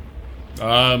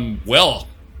 Well,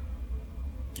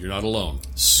 you're not alone.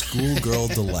 Schoolgirl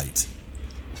delight.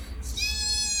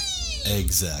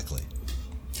 Exactly.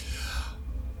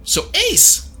 So,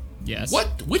 Ace. Yes.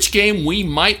 Which game we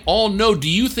might all know do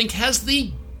you think has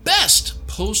the best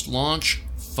post-launch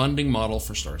funding model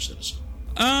for Star Citizen?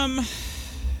 I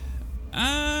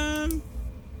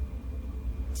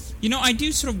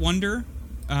do sort of wonder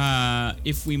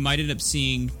if we might end up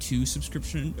seeing two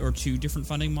subscription or two different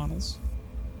funding models.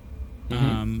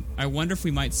 I wonder if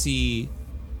we might see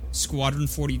Squadron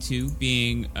 42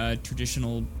 being a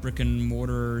traditional brick and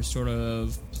mortar sort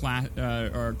of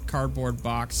or cardboard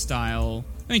box style.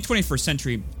 I mean, 21st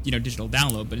century, digital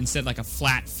download, but instead like a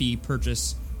flat fee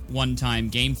purchase, one-time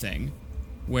game thing,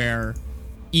 where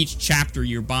each chapter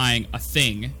you're buying a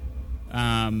thing,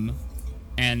 and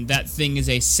that thing is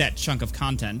a set chunk of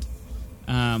content,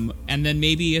 and then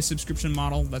maybe a subscription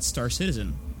model that's Star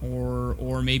Citizen,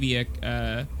 or maybe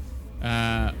a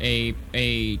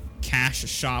cash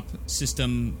shop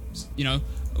system,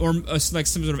 or like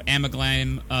some sort of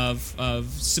amalgam of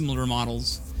similar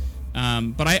models.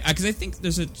 But because I think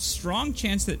there's a strong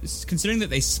chance that, considering that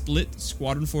they split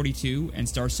Squadron 42 and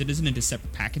Star Citizen into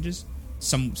separate packages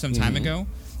some time ago,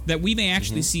 that we may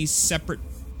actually see separate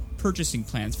purchasing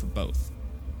plans for both.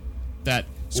 That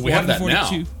Squadron 42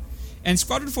 now. And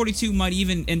Squadron 42 might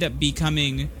even end up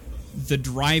becoming the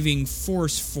driving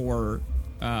force for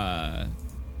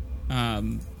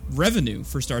revenue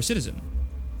for Star Citizen.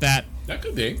 That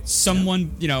could be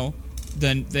someone,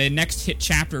 then the next hit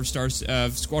chapter of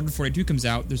Squadron 42 comes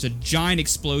out. There's a giant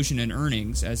explosion in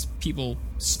earnings as people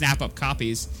snap up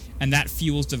copies, and that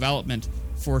fuels development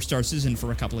for Star Citizen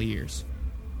for a couple of years.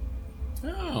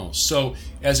 Oh, so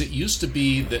as it used to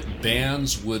be that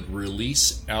bands would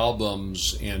release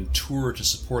albums and tour to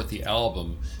support the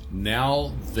album,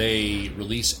 now they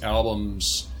release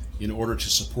albums in order to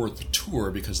support the tour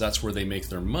because that's where they make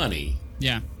their money.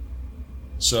 Yeah.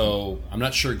 So I'm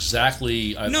not sure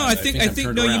exactly. I think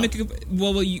no. You make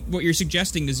what you're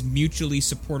suggesting is mutually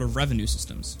supportive revenue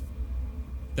systems.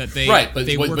 That they right, but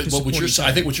they work to what you're each other.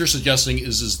 I think what you're suggesting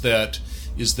is that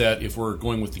if we're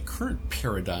going with the current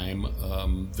paradigm,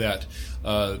 that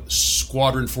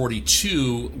Squadron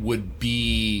 42 would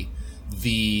be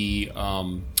the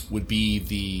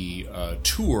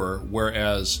tour,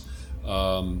 whereas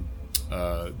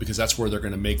because that's where they're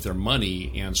going to make their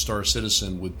money, and Star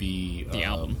Citizen would be the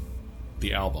album.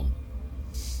 The album.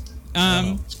 I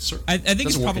think it doesn't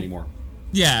it's work probably anymore.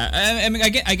 Yeah, I mean, I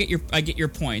get your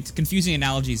point. Confusing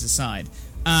analogies aside,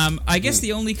 I guess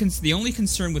the only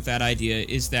concern with that idea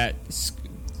is that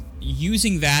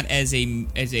using that as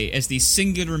the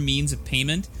singular means of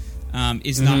payment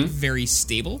is not very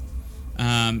stable.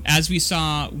 As we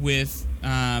saw with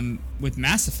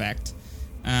Mass Effect,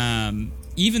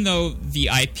 even though the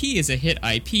IP is a hit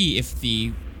IP, if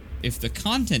the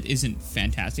content isn't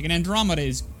fantastic, and Andromeda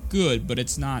is good, but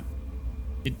it's not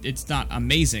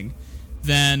amazing,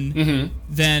 then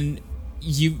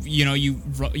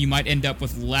you might end up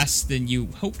with less than you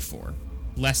hoped for,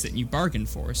 less than you bargained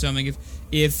for. So I mean,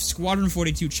 if Squadron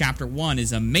 42 Chapter 1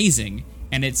 is amazing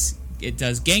and it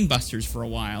does gangbusters for a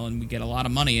while, and we get a lot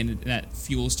of money, and that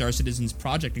fuels Star Citizen's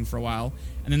projecting for a while,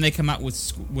 and then they come out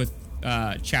with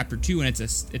Chapter 2 and it's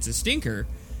a stinker,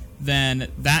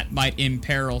 then that might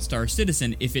imperil Star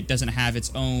Citizen if it doesn't have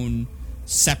its own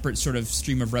separate sort of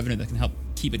stream of revenue that can help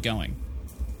keep it going.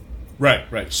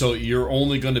 Right. So you're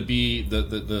only going to be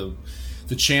the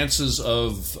chances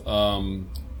of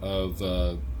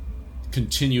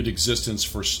continued existence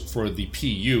for the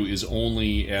PU is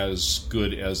only as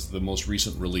good as the most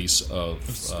recent release of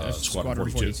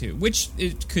Squadron 42, which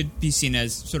it could be seen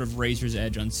as sort of razor's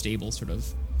edge unstable sort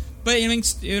of. But I mean,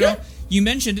 you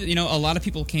mentioned a lot of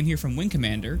people came here from Wing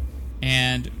Commander,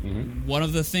 and one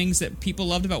of the things that people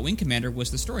loved about Wing Commander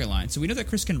was the storyline. So we know that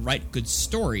Chris can write good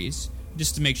stories,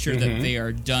 just to make sure that they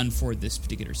are done for this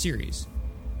particular series.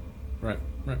 Right.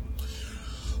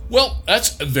 Well,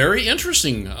 that's very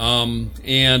interesting,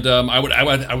 and I would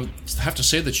have to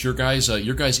say that your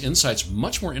guys' insight's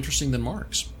much more interesting than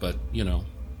Mark's. But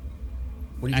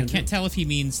what I can't tell if he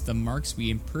means the Marks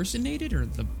we impersonated or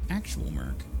the actual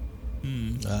Mark.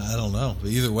 I don't know, but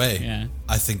either way,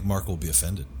 I think Mark will be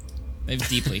offended.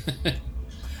 Deeply.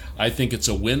 I think it's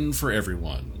a win for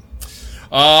everyone.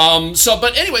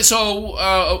 But anyway,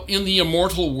 in the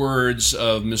immortal words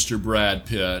of Mr. Brad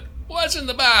Pitt, what's in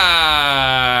the box?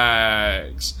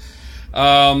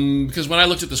 Because when I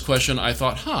looked at this question, I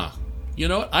thought, you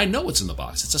know what? I know what's in the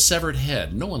box. It's a severed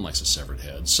head. No one likes a severed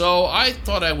head. So I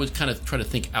thought I would kind of try to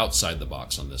think outside the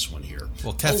box on this one here.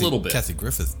 Well, a little bit. Kathy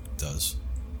Griffith does.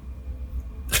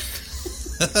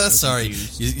 Sorry,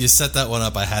 you set that one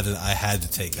up. I had to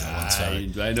take that one.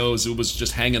 Sorry, I know it was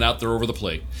just hanging out there over the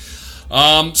plate.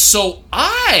 So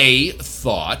I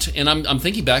thought, and I'm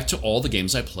thinking back to all the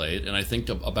games I played, and I think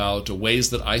about ways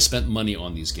that I spent money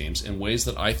on these games and ways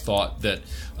that I thought that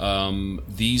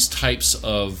these types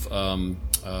of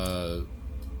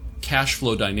cash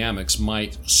flow dynamics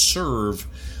might serve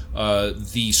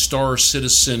the Star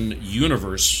Citizen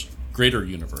universe, greater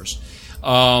universe.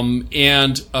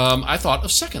 I thought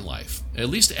of Second Life, at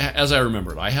least as I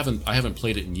remember it. I haven't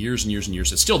played it in years and years and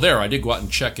years. It's still there. I did go out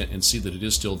and check it and see that it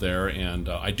is still there, and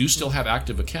I do still have an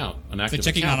active account. So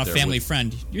checking on a family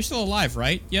friend. You're still alive,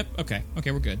 right? Yep. Okay,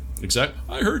 we're good. Exactly.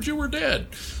 I heard you were dead.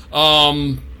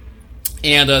 So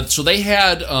they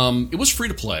had it was free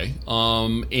to play,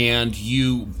 and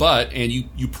you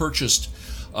purchased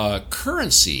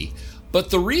currency. But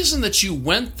the reason that you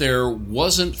went there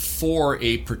wasn't for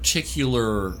a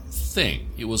particular thing.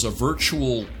 It was a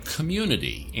virtual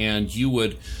community, and you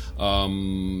would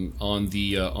on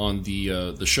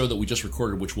the show that we just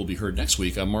recorded, which will be heard next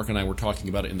week. Mark and I were talking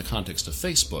about it in the context of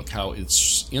Facebook. How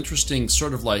it's interesting,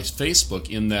 sort of like Facebook,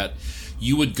 in that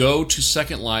you would go to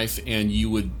Second Life and you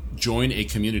would join a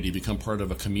community, become part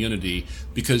of a community,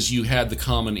 because you had the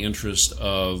common interest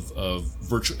of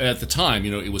virtual. At the time,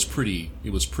 it was pretty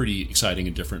exciting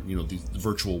and different. The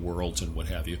virtual worlds and what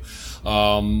have you.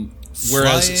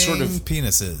 Whereas flying sort of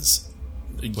penises.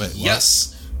 Wait,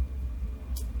 yes.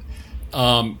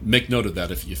 Make note of that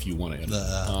if you want to edit.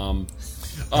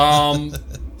 I'm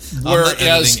not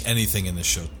editing anything in this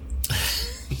show.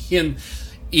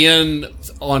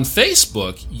 On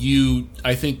Facebook,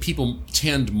 I think people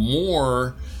tend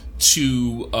more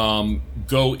to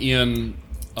go in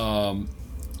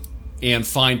and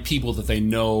find people that they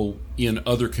know in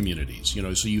other communities.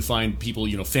 So you find people,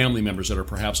 family members that are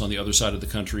perhaps on the other side of the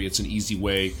country. It's an easy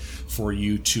way for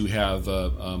you to have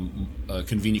a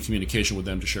convenient communication with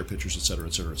them, to share pictures, et cetera,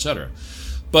 et cetera, et cetera.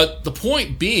 But the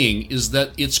point being is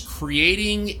that it's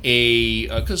creating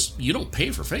because you don't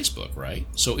pay for Facebook, right?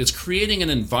 So it's creating an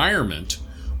environment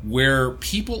where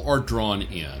people are drawn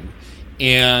in,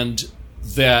 and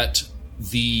that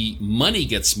the money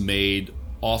gets made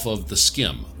off of the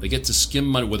skim. They get to skim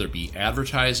money, whether it be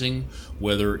advertising,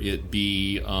 whether it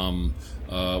be let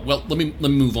me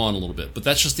move on a little bit. But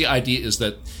that's just the idea, is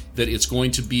that it's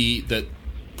going to be that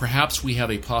perhaps we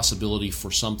have a possibility for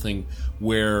something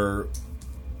where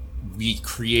we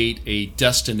create a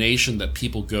destination that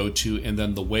people go to, and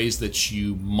then the ways that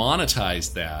you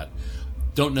monetize that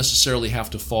don't necessarily have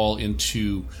to fall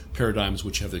into paradigms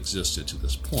which have existed to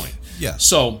this point. Yeah.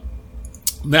 So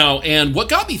now, and what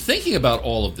got me thinking about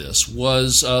all of this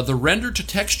was the render to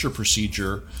texture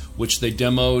procedure, which they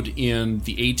demoed in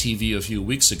the ATV a few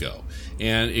weeks ago,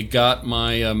 and it got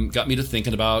me to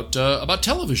thinking about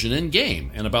television in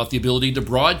game, and about the ability to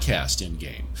broadcast in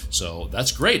game. So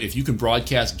that's great if you can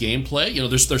broadcast gameplay.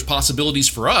 There's possibilities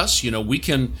for us. We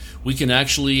can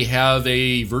actually have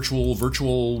a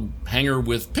virtual hangar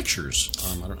with pictures.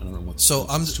 I don't know what. So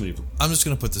I'm just going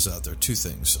to put this out there. Two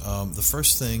things. The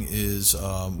first thing is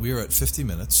we are at 50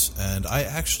 minutes, and I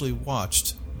actually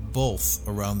watched both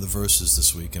Around the Verses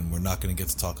this week, and we're not going to get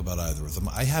to talk about either of them.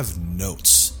 I have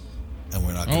notes, and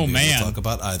we're not going to be able to talk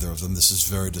about either of them. This is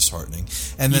very disheartening.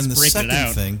 And then the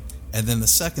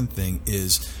second thing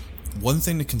is, one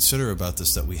thing to consider about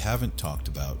this that we haven't talked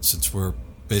about, since we're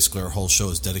basically, our whole show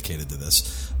is dedicated to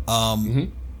this.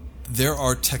 There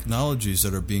are technologies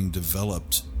that are being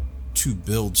developed to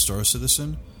build Star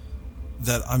Citizen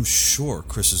that I'm sure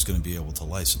Chris is going to be able to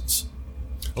license.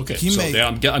 Okay,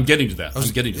 I'm getting to that. I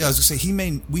was going to say,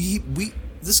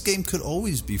 this game could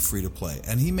always be free to play,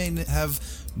 and he may have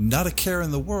not a care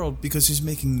in the world, because he's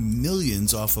making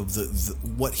millions off of the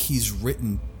what he's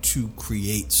written to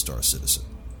create Star Citizen.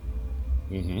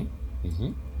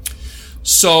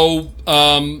 So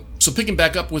picking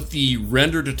back up with the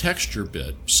render to texture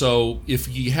bit. So if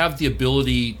you have the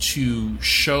ability to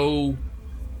show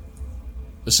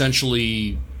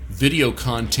essentially video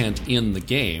content in the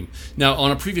game. Now,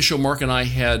 on a previous show, Mark and I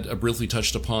had briefly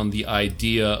touched upon the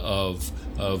idea of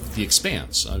The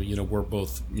Expanse. We're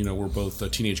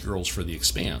both teenage girls for The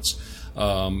Expanse,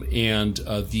 and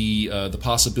the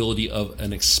possibility of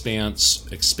an Expanse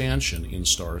expansion in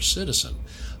Star Citizen.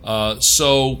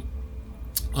 So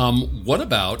what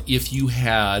about if you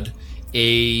had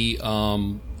a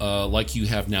like you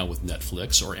have now with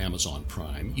Netflix or Amazon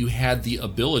Prime, you had the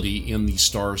ability in the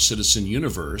Star Citizen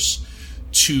universe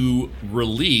to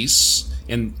release,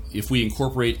 and if we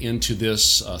incorporate into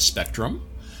this Spectrum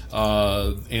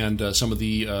and some of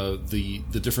the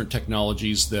different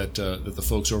technologies that the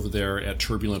folks over there at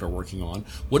Turbulent are working on,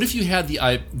 what if you had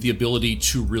the ability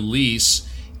to release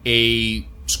a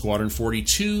Squadron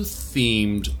 42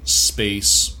 themed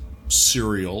space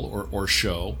serial or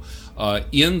show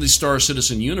in the Star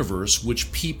Citizen universe,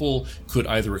 which people could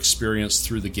either experience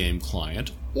through the game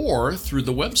client or through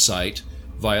the website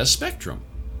via Spectrum?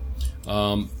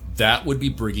 That would be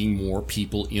bringing more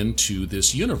people into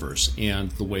this universe,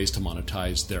 and the ways to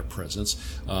monetize their presence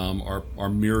are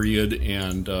myriad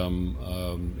and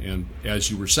as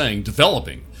you were saying,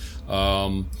 developing.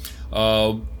 And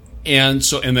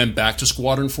then back to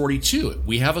Squadron 42,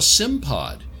 we have a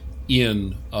SimPod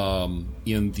in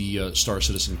the Star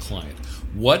Citizen client.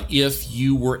 What if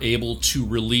you were able to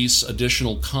release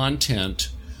additional content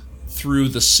through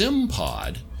the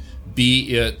SimPod,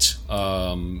 be it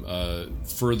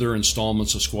further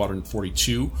installments of Squadron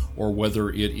 42, or whether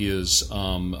it is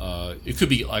it could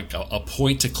be like a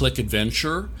point-to-click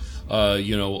adventure,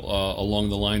 along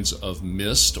the lines of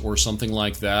Myst or something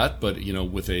like that, but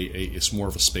with it's more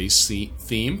of a space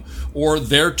theme. Or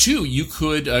there too, you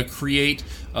could create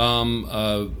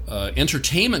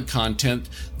entertainment content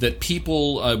that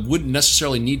people wouldn't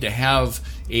necessarily need to have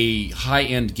a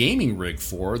high-end gaming rig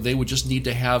for. They would just need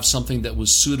to have something that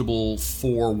was suitable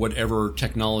for whatever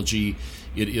technology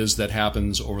it is that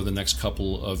happens over the next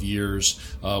couple of years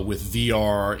with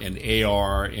VR and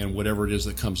AR and whatever it is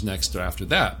that comes next after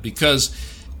that. Because,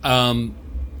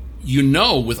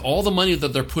 with all the money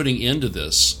that they're putting into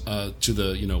this, with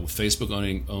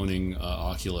Facebook owning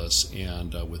Oculus,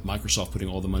 and with Microsoft putting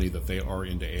all the money that they are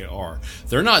into AR,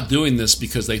 they're not doing this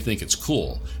because they think it's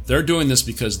cool. They're doing this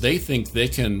because they think they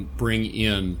can bring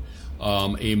in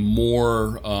a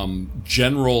more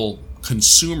general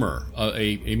consumer,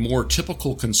 a more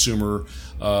typical consumer,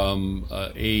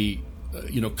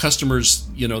 customers,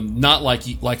 not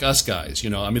like us guys,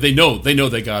 I mean, they know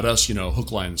they got us,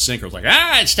 hook, line, and sinker. It's like,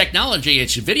 it's technology,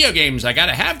 it's video games, I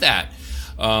gotta have that.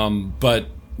 But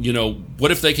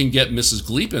what if they can get Mrs.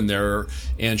 Gleep in there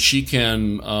and she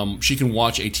can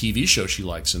watch a TV show she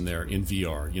likes in there in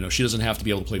VR? She doesn't have to be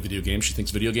able to play video games. She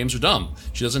thinks video games are dumb.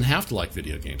 She doesn't have to like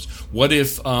video games. What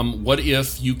if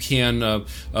you can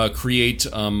create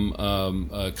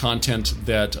content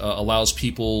that allows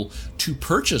people to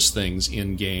purchase things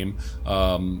in game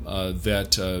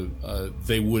that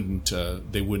they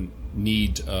wouldn't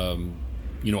need a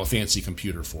fancy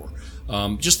computer for.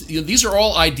 These are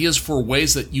all ideas for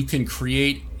ways that you can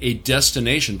create a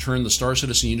destination, turn the Star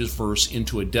Citizen universe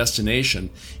into a destination,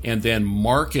 and then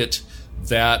market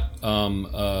that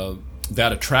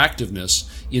that attractiveness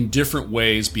in different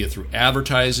ways, be it through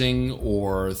advertising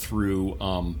or through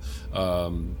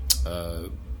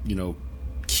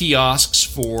kiosks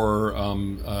for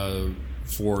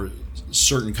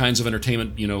certain kinds of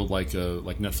entertainment, like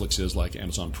Netflix is, like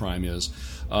Amazon Prime is,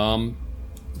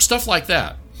 stuff like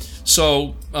that.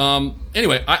 So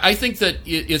anyway, I think that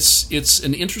it's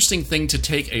an interesting thing to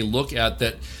take a look at.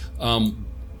 That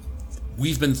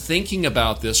we've been thinking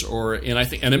about this, and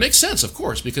it makes sense, of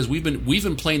course, because we've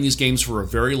been playing these games for a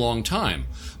very long time.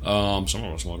 Some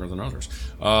of us longer than others.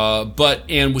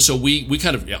 So we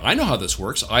kind of, I know how this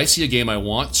works. I see a game I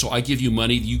want, so I give you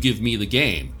money, you give me the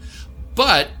game.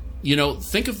 But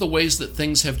think of the ways that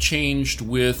things have changed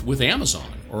with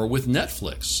Amazon or with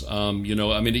Netflix.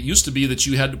 It used to be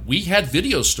that we had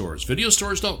video stores. Video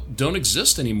stores don't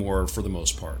exist anymore for the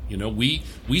most part.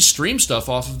 We stream stuff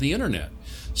off of the internet.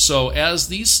 So as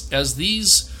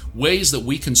these ways that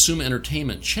we consume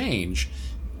entertainment change,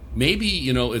 maybe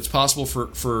it's possible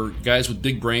for guys with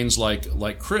big brains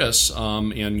like Chris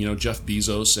and Jeff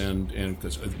Bezos and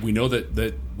cause we know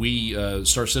that we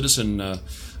Star Citizen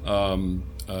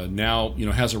now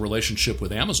has a relationship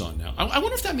with Amazon now. I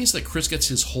wonder if that means that Chris gets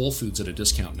his Whole Foods at a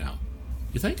discount now.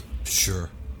 You think? Sure.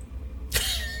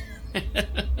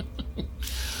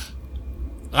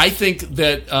 I think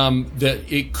that that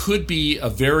it could be a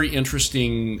very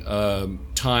interesting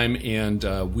time,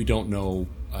 and we don't know.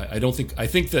 I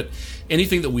think that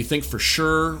anything that we think for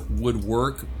sure would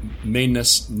work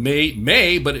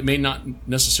may, but it may not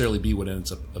necessarily be what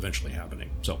ends up eventually happening.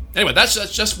 So anyway, that's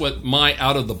just what my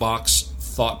out of the box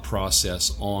thought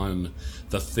process on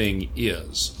the thing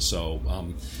is. So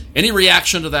any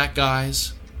reaction to that,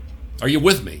 guys? Are you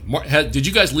with me? Did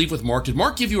you guys leave with Mark? Did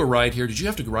Mark give you a ride here? Did you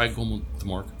have to ride home with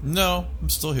Mark? No, I'm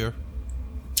still here.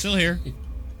 Still here.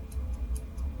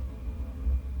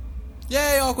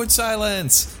 Yay, awkward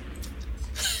silence.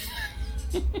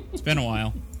 It's been a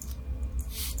while.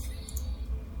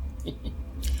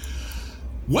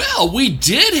 Well, we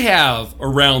did have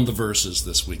Around the Verses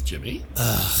this week, Jimmy.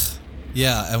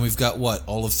 Yeah, and we've got,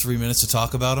 all of 3 minutes to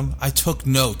talk about them? I took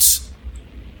notes.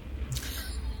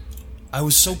 I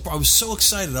was so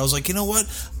excited. I was like, you know what?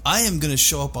 I am going to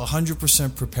show up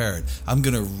 100% prepared. I'm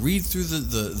going to read through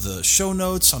the show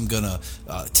notes. I'm going to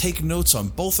take notes on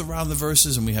both Around the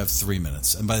Verses, and we have 3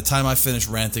 minutes. And by the time I finish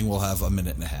ranting, we'll have a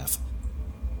minute and a half.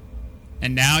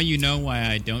 And now you know why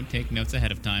I don't take notes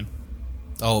ahead of time.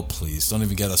 Oh, please. Don't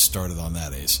even get us started on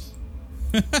that, Ace.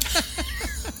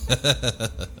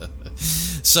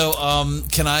 So,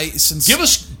 can I, since... Give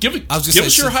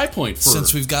us your high point for...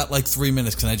 Since we've got 3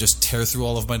 minutes, can I just tear through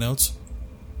all of my notes?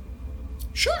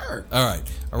 Sure. All right.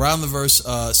 Around the Verse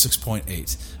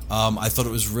 6.8. I thought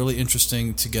it was really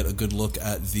interesting to get a good look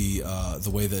at the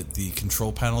way that the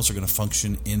control panels are going to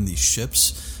function in the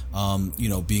ships.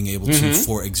 Being able to,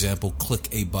 for example, click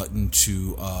a button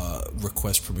to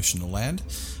request permission to land.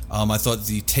 I thought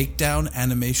the takedown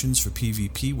animations for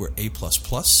PvP were A++.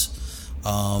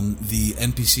 The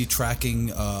NPC tracking,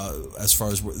 as far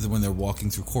as when they're walking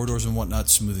through corridors and whatnot,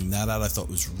 smoothing that out, I thought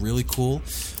was really cool.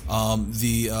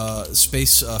 The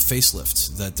space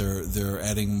facelift, that they're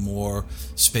adding more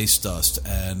space dust,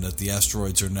 and that the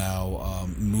asteroids are now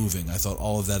moving. I thought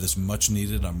all of that is much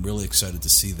needed. I'm really excited to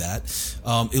see that.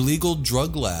 Illegal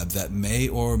drug lab that may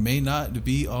or may not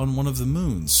be on one of the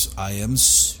moons. I am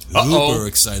super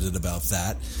excited about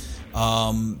that.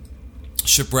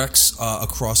 Shipwrecks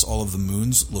across all of the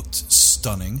moons looked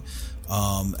stunning,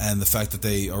 and the fact that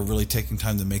they are really taking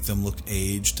time to make them look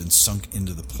aged and sunk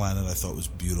into the planet, I thought was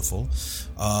beautiful.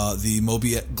 The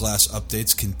Mobius Glass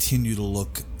updates continue to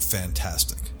look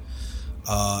fantastic.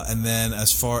 And then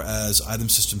as far as Item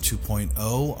System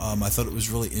 2.0, I thought it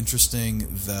was really interesting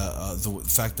the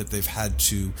fact that they've had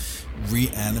to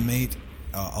reanimate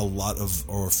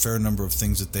a fair number of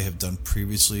things that they have done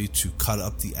previously to cut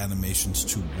up the animations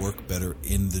to work better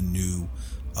in the new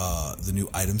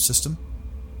item system.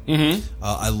 Mm-hmm.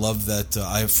 I love that.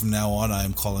 From now on, I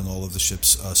am calling all of the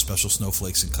ships special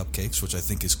snowflakes and cupcakes, which I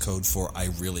think is code for I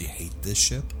really hate this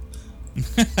ship.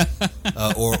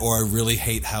 or I really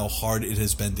hate how hard it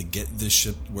has been to get this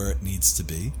ship where it needs to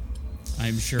be.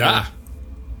 I'm sure.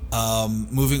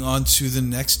 Moving on to the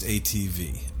next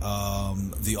ATV,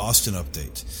 the Austin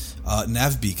update.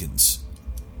 Nav beacons.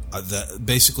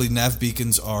 Basically, nav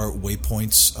beacons are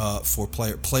waypoints for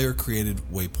player created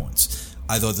waypoints.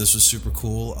 I thought this was super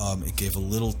cool. It gave a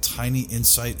little tiny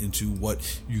insight into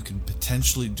what you can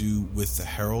potentially do with the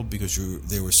Herald, because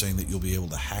they were saying that you'll be able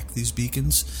to hack these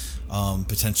beacons,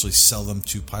 potentially sell them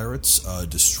to pirates,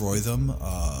 destroy them.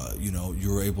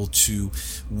 You're able to,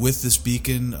 with this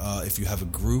beacon, if you have a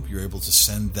group, you're able to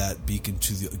send that beacon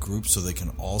to the group so they can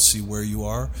all see where you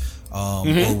are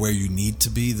or where you need to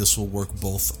be. This will work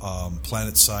both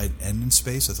planet side and in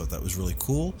space. I thought that was really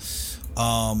cool.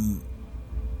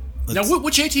 Now,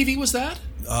 which ATV was that?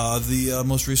 The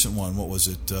most recent one. What was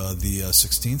it? The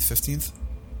 16th, 15th?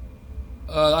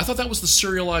 I thought that was the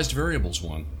serialized variables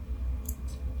one.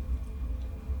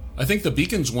 I think the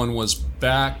beacons one was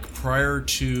back prior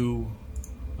to...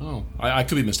 Oh, I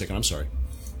could be mistaken. I'm sorry.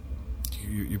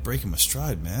 You're breaking my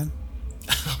stride, man.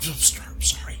 I'm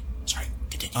sorry.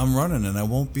 Continue. I'm running and I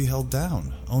won't be held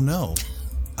down. Oh, no.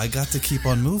 I got to keep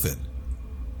on moving.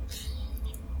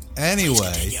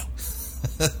 Anyway...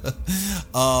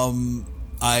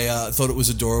 I thought it was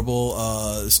adorable,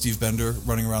 Steve Bender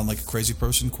running around like a crazy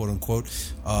person, quote unquote,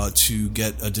 to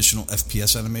get additional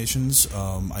FPS animations.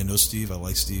 I know Steve, I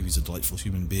like Steve, he's a delightful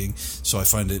human being, so I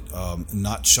find it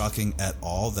not shocking at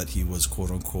all that he was, quote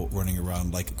unquote, running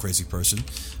around like a crazy person,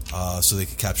 so they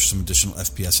could capture some additional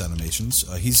FPS animations.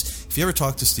 If you ever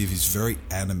talk to Steve, he's very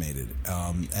animated,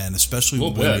 and especially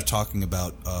when you're talking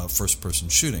about first person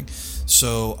shooting.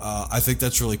 So I think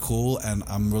that's really cool, and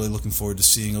I'm really looking forward to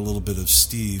seeing a little bit of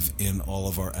Steve in all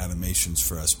of our animations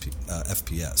for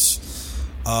FPS.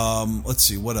 Let's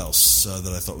see what else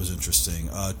that I thought was interesting.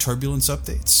 Turbulence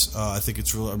updates. I think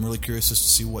I'm really curious as to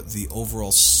see what the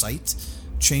overall site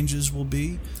changes will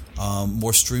be.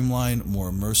 More streamlined, more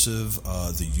immersive.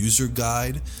 The user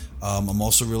guide. I'm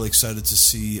also really excited to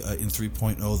see in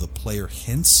 3.0 the player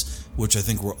hints, which I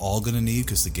think we're all going to need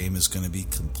because the game is going to be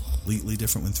completely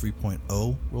different when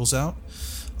 3.0 rolls out.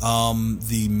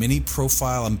 The mini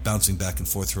profile, I'm bouncing back and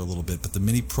forth here a little bit, but the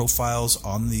mini profiles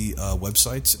on the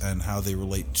websites and how they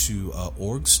relate to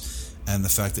orgs, and the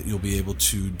fact that you'll be able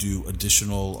to do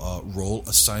additional role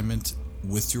assignment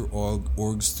with your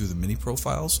orgs through the mini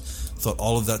profiles. Thought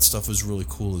all of that stuff was really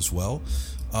cool as well.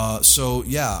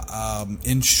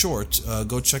 In short,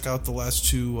 go check out the last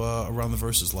two Around the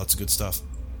Verses. Lots of good stuff.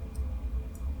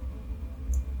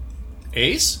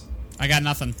 Ace? I got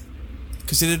nothing.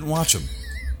 Because you didn't watch them.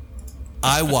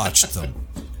 I watched them.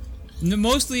 No,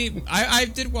 mostly, I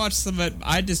did watch some of it.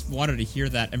 I just wanted to hear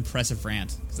that impressive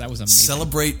rant, because that was amazing.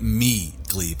 Celebrate me,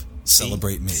 Gleep.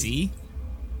 Celebrate me. See?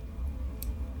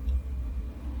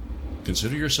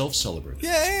 Consider yourself celebrated.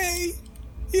 Yay!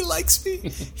 He likes me.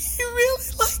 He really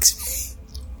likes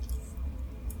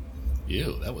me.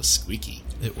 Ew, that was squeaky.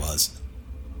 It was.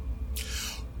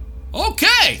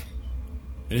 Okay!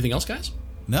 Anything else, guys?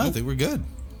 No, I think we're good.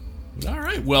 All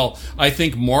right. Well, I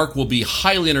think Mark will be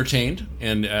highly entertained,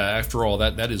 and after all,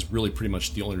 that is really pretty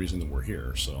much the only reason that we're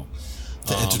here. So,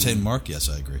 to entertain Mark, yes,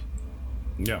 I agree.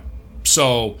 Yeah.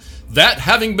 So, that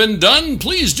having been done,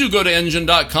 please do go to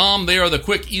Engine.com. They are the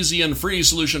quick, easy, and free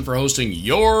solution for hosting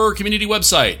your community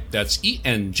website. That's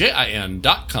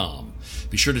ENJIN.com.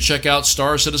 Be sure to check out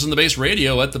Star Citizen The Base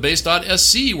Radio at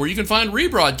thebase.sc, where you can find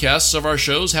rebroadcasts of our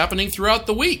shows happening throughout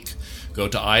the week. Go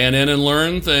to INN and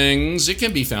learn things. It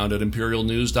can be found at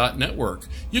imperialnews.network.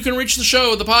 You can reach the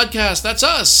show, the podcast, that's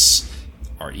us.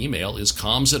 Our email is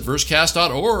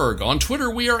comms@versecast.org. On Twitter,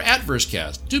 we are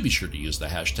 @Versecast. Do be sure to use the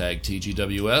hashtag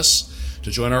TGWS.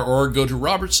 To join our org, go to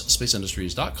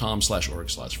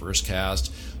robertsspaceindustries.com/org/Versecast.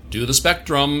 Do the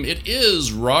Spectrum. It is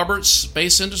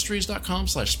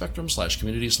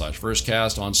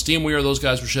robertsspaceindustries.com/spectrum/community/Versecast. On Steam, we are Those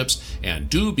Guys with Ships. And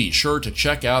do be sure to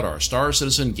check out our Star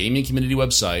Citizen gaming community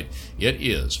website. It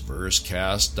is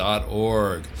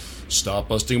versecast.org. Stop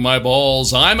busting my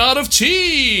balls. I'm out of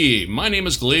tea. My name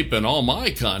is Gleep, and all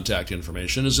my contact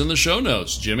information is in the show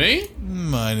notes. Jimmy?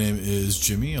 My name is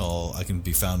Jimmy. I can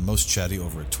be found most chatty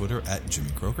over at Twitter at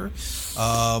Jimmy Croker.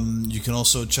 You can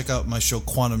also check out my show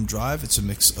Quantum Drive. It's a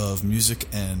mix of music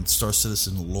and Star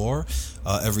Citizen lore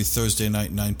every Thursday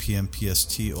night, 9 p.m.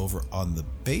 PST over on the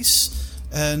base.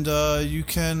 And you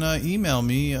can email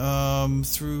me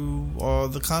through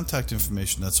the contact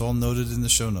information. That's all noted in the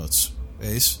show notes.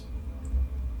 Ace?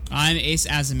 I'm Ace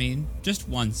Azamine. Just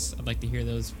once. I'd like to hear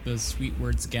those sweet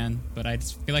words again, but I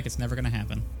just feel like it's never going to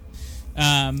happen.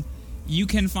 You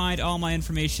can find all my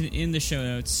information in the show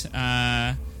notes.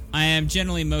 I am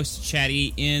generally most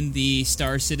chatty in the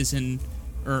Star Citizen,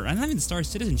 or I'm not even the Star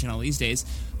Citizen channel these days.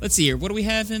 Let's see here. What do we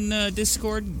have in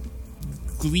Discord?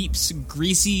 Gleeps,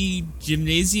 Greasy,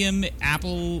 Gymnasium,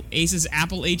 Ace's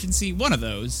Apple Agency. One of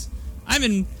those. I'm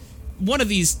in one of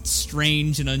these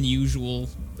strange and unusual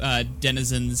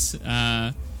denizens.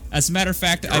 As a matter of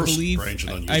fact, I believe,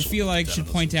 I feel like I should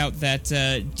point out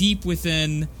that deep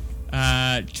within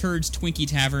Turd's Twinkie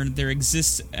Tavern, there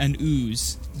exists an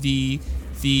ooze. The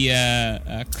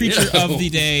creature of the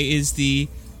day is the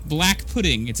Black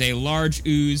Pudding. It's a large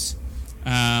ooze,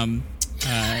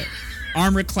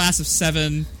 armored class of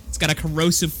 7. It's got a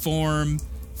corrosive form,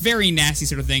 very nasty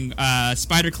sort of thing.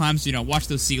 Spider climbs, watch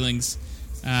those ceilings.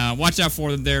 Watch out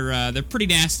for them. They're pretty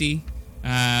nasty.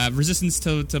 Resistance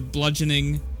to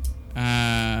bludgeoning.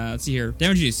 Let's see here.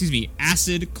 Damage,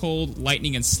 acid, cold,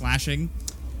 lightning, and slashing.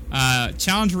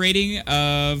 Challenge rating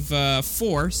of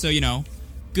 4, so,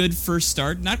 good first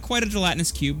start. Not quite a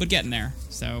gelatinous cube, but getting there.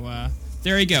 So,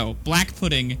 there you go. Black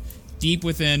Pudding, deep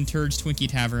within Turd's Twinkie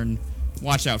Tavern.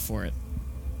 Watch out for it.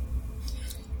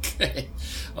 Okay.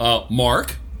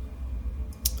 Mark?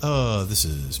 This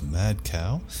is Mad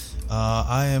Cow.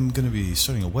 I am going to be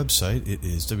starting a website. It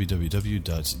is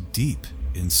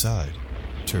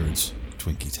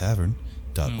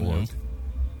www.deepinsideturdstwinkietavern.org.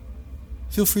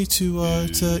 Feel free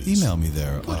to email me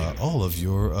there all of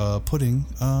your pudding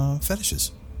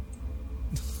fetishes.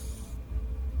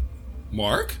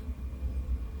 Mark?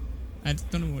 I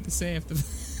don't know what to say after that.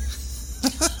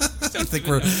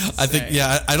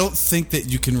 I don't think that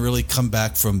you can really come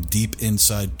back from deep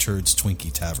inside Turd's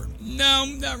Twinkie Tavern. No,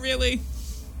 not really.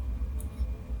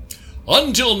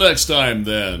 Until next time,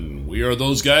 then, we are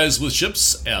those guys with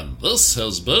ships, and this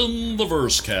has been the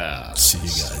Versecast. See you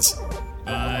guys.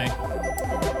 Bye.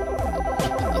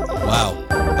 Wow,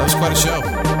 that was quite a show.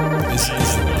 I'm going to say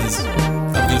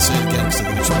it again because I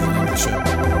think it's the name of the show.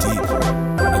 Deep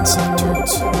inside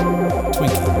Turd's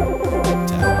Twinkie Tavern.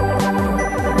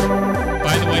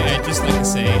 By the way, I'd just like to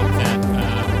say that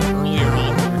earlier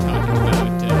on we were talking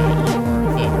about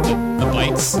the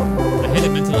bites. I had a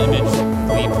mental image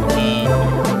leap of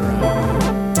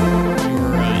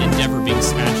your endeavor being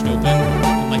smashed open,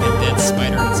 and like a dead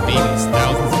spider and its babies,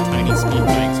 thousands of tiny speed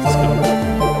bikes just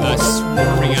come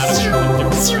swarming out of you in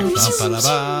different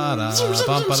directions.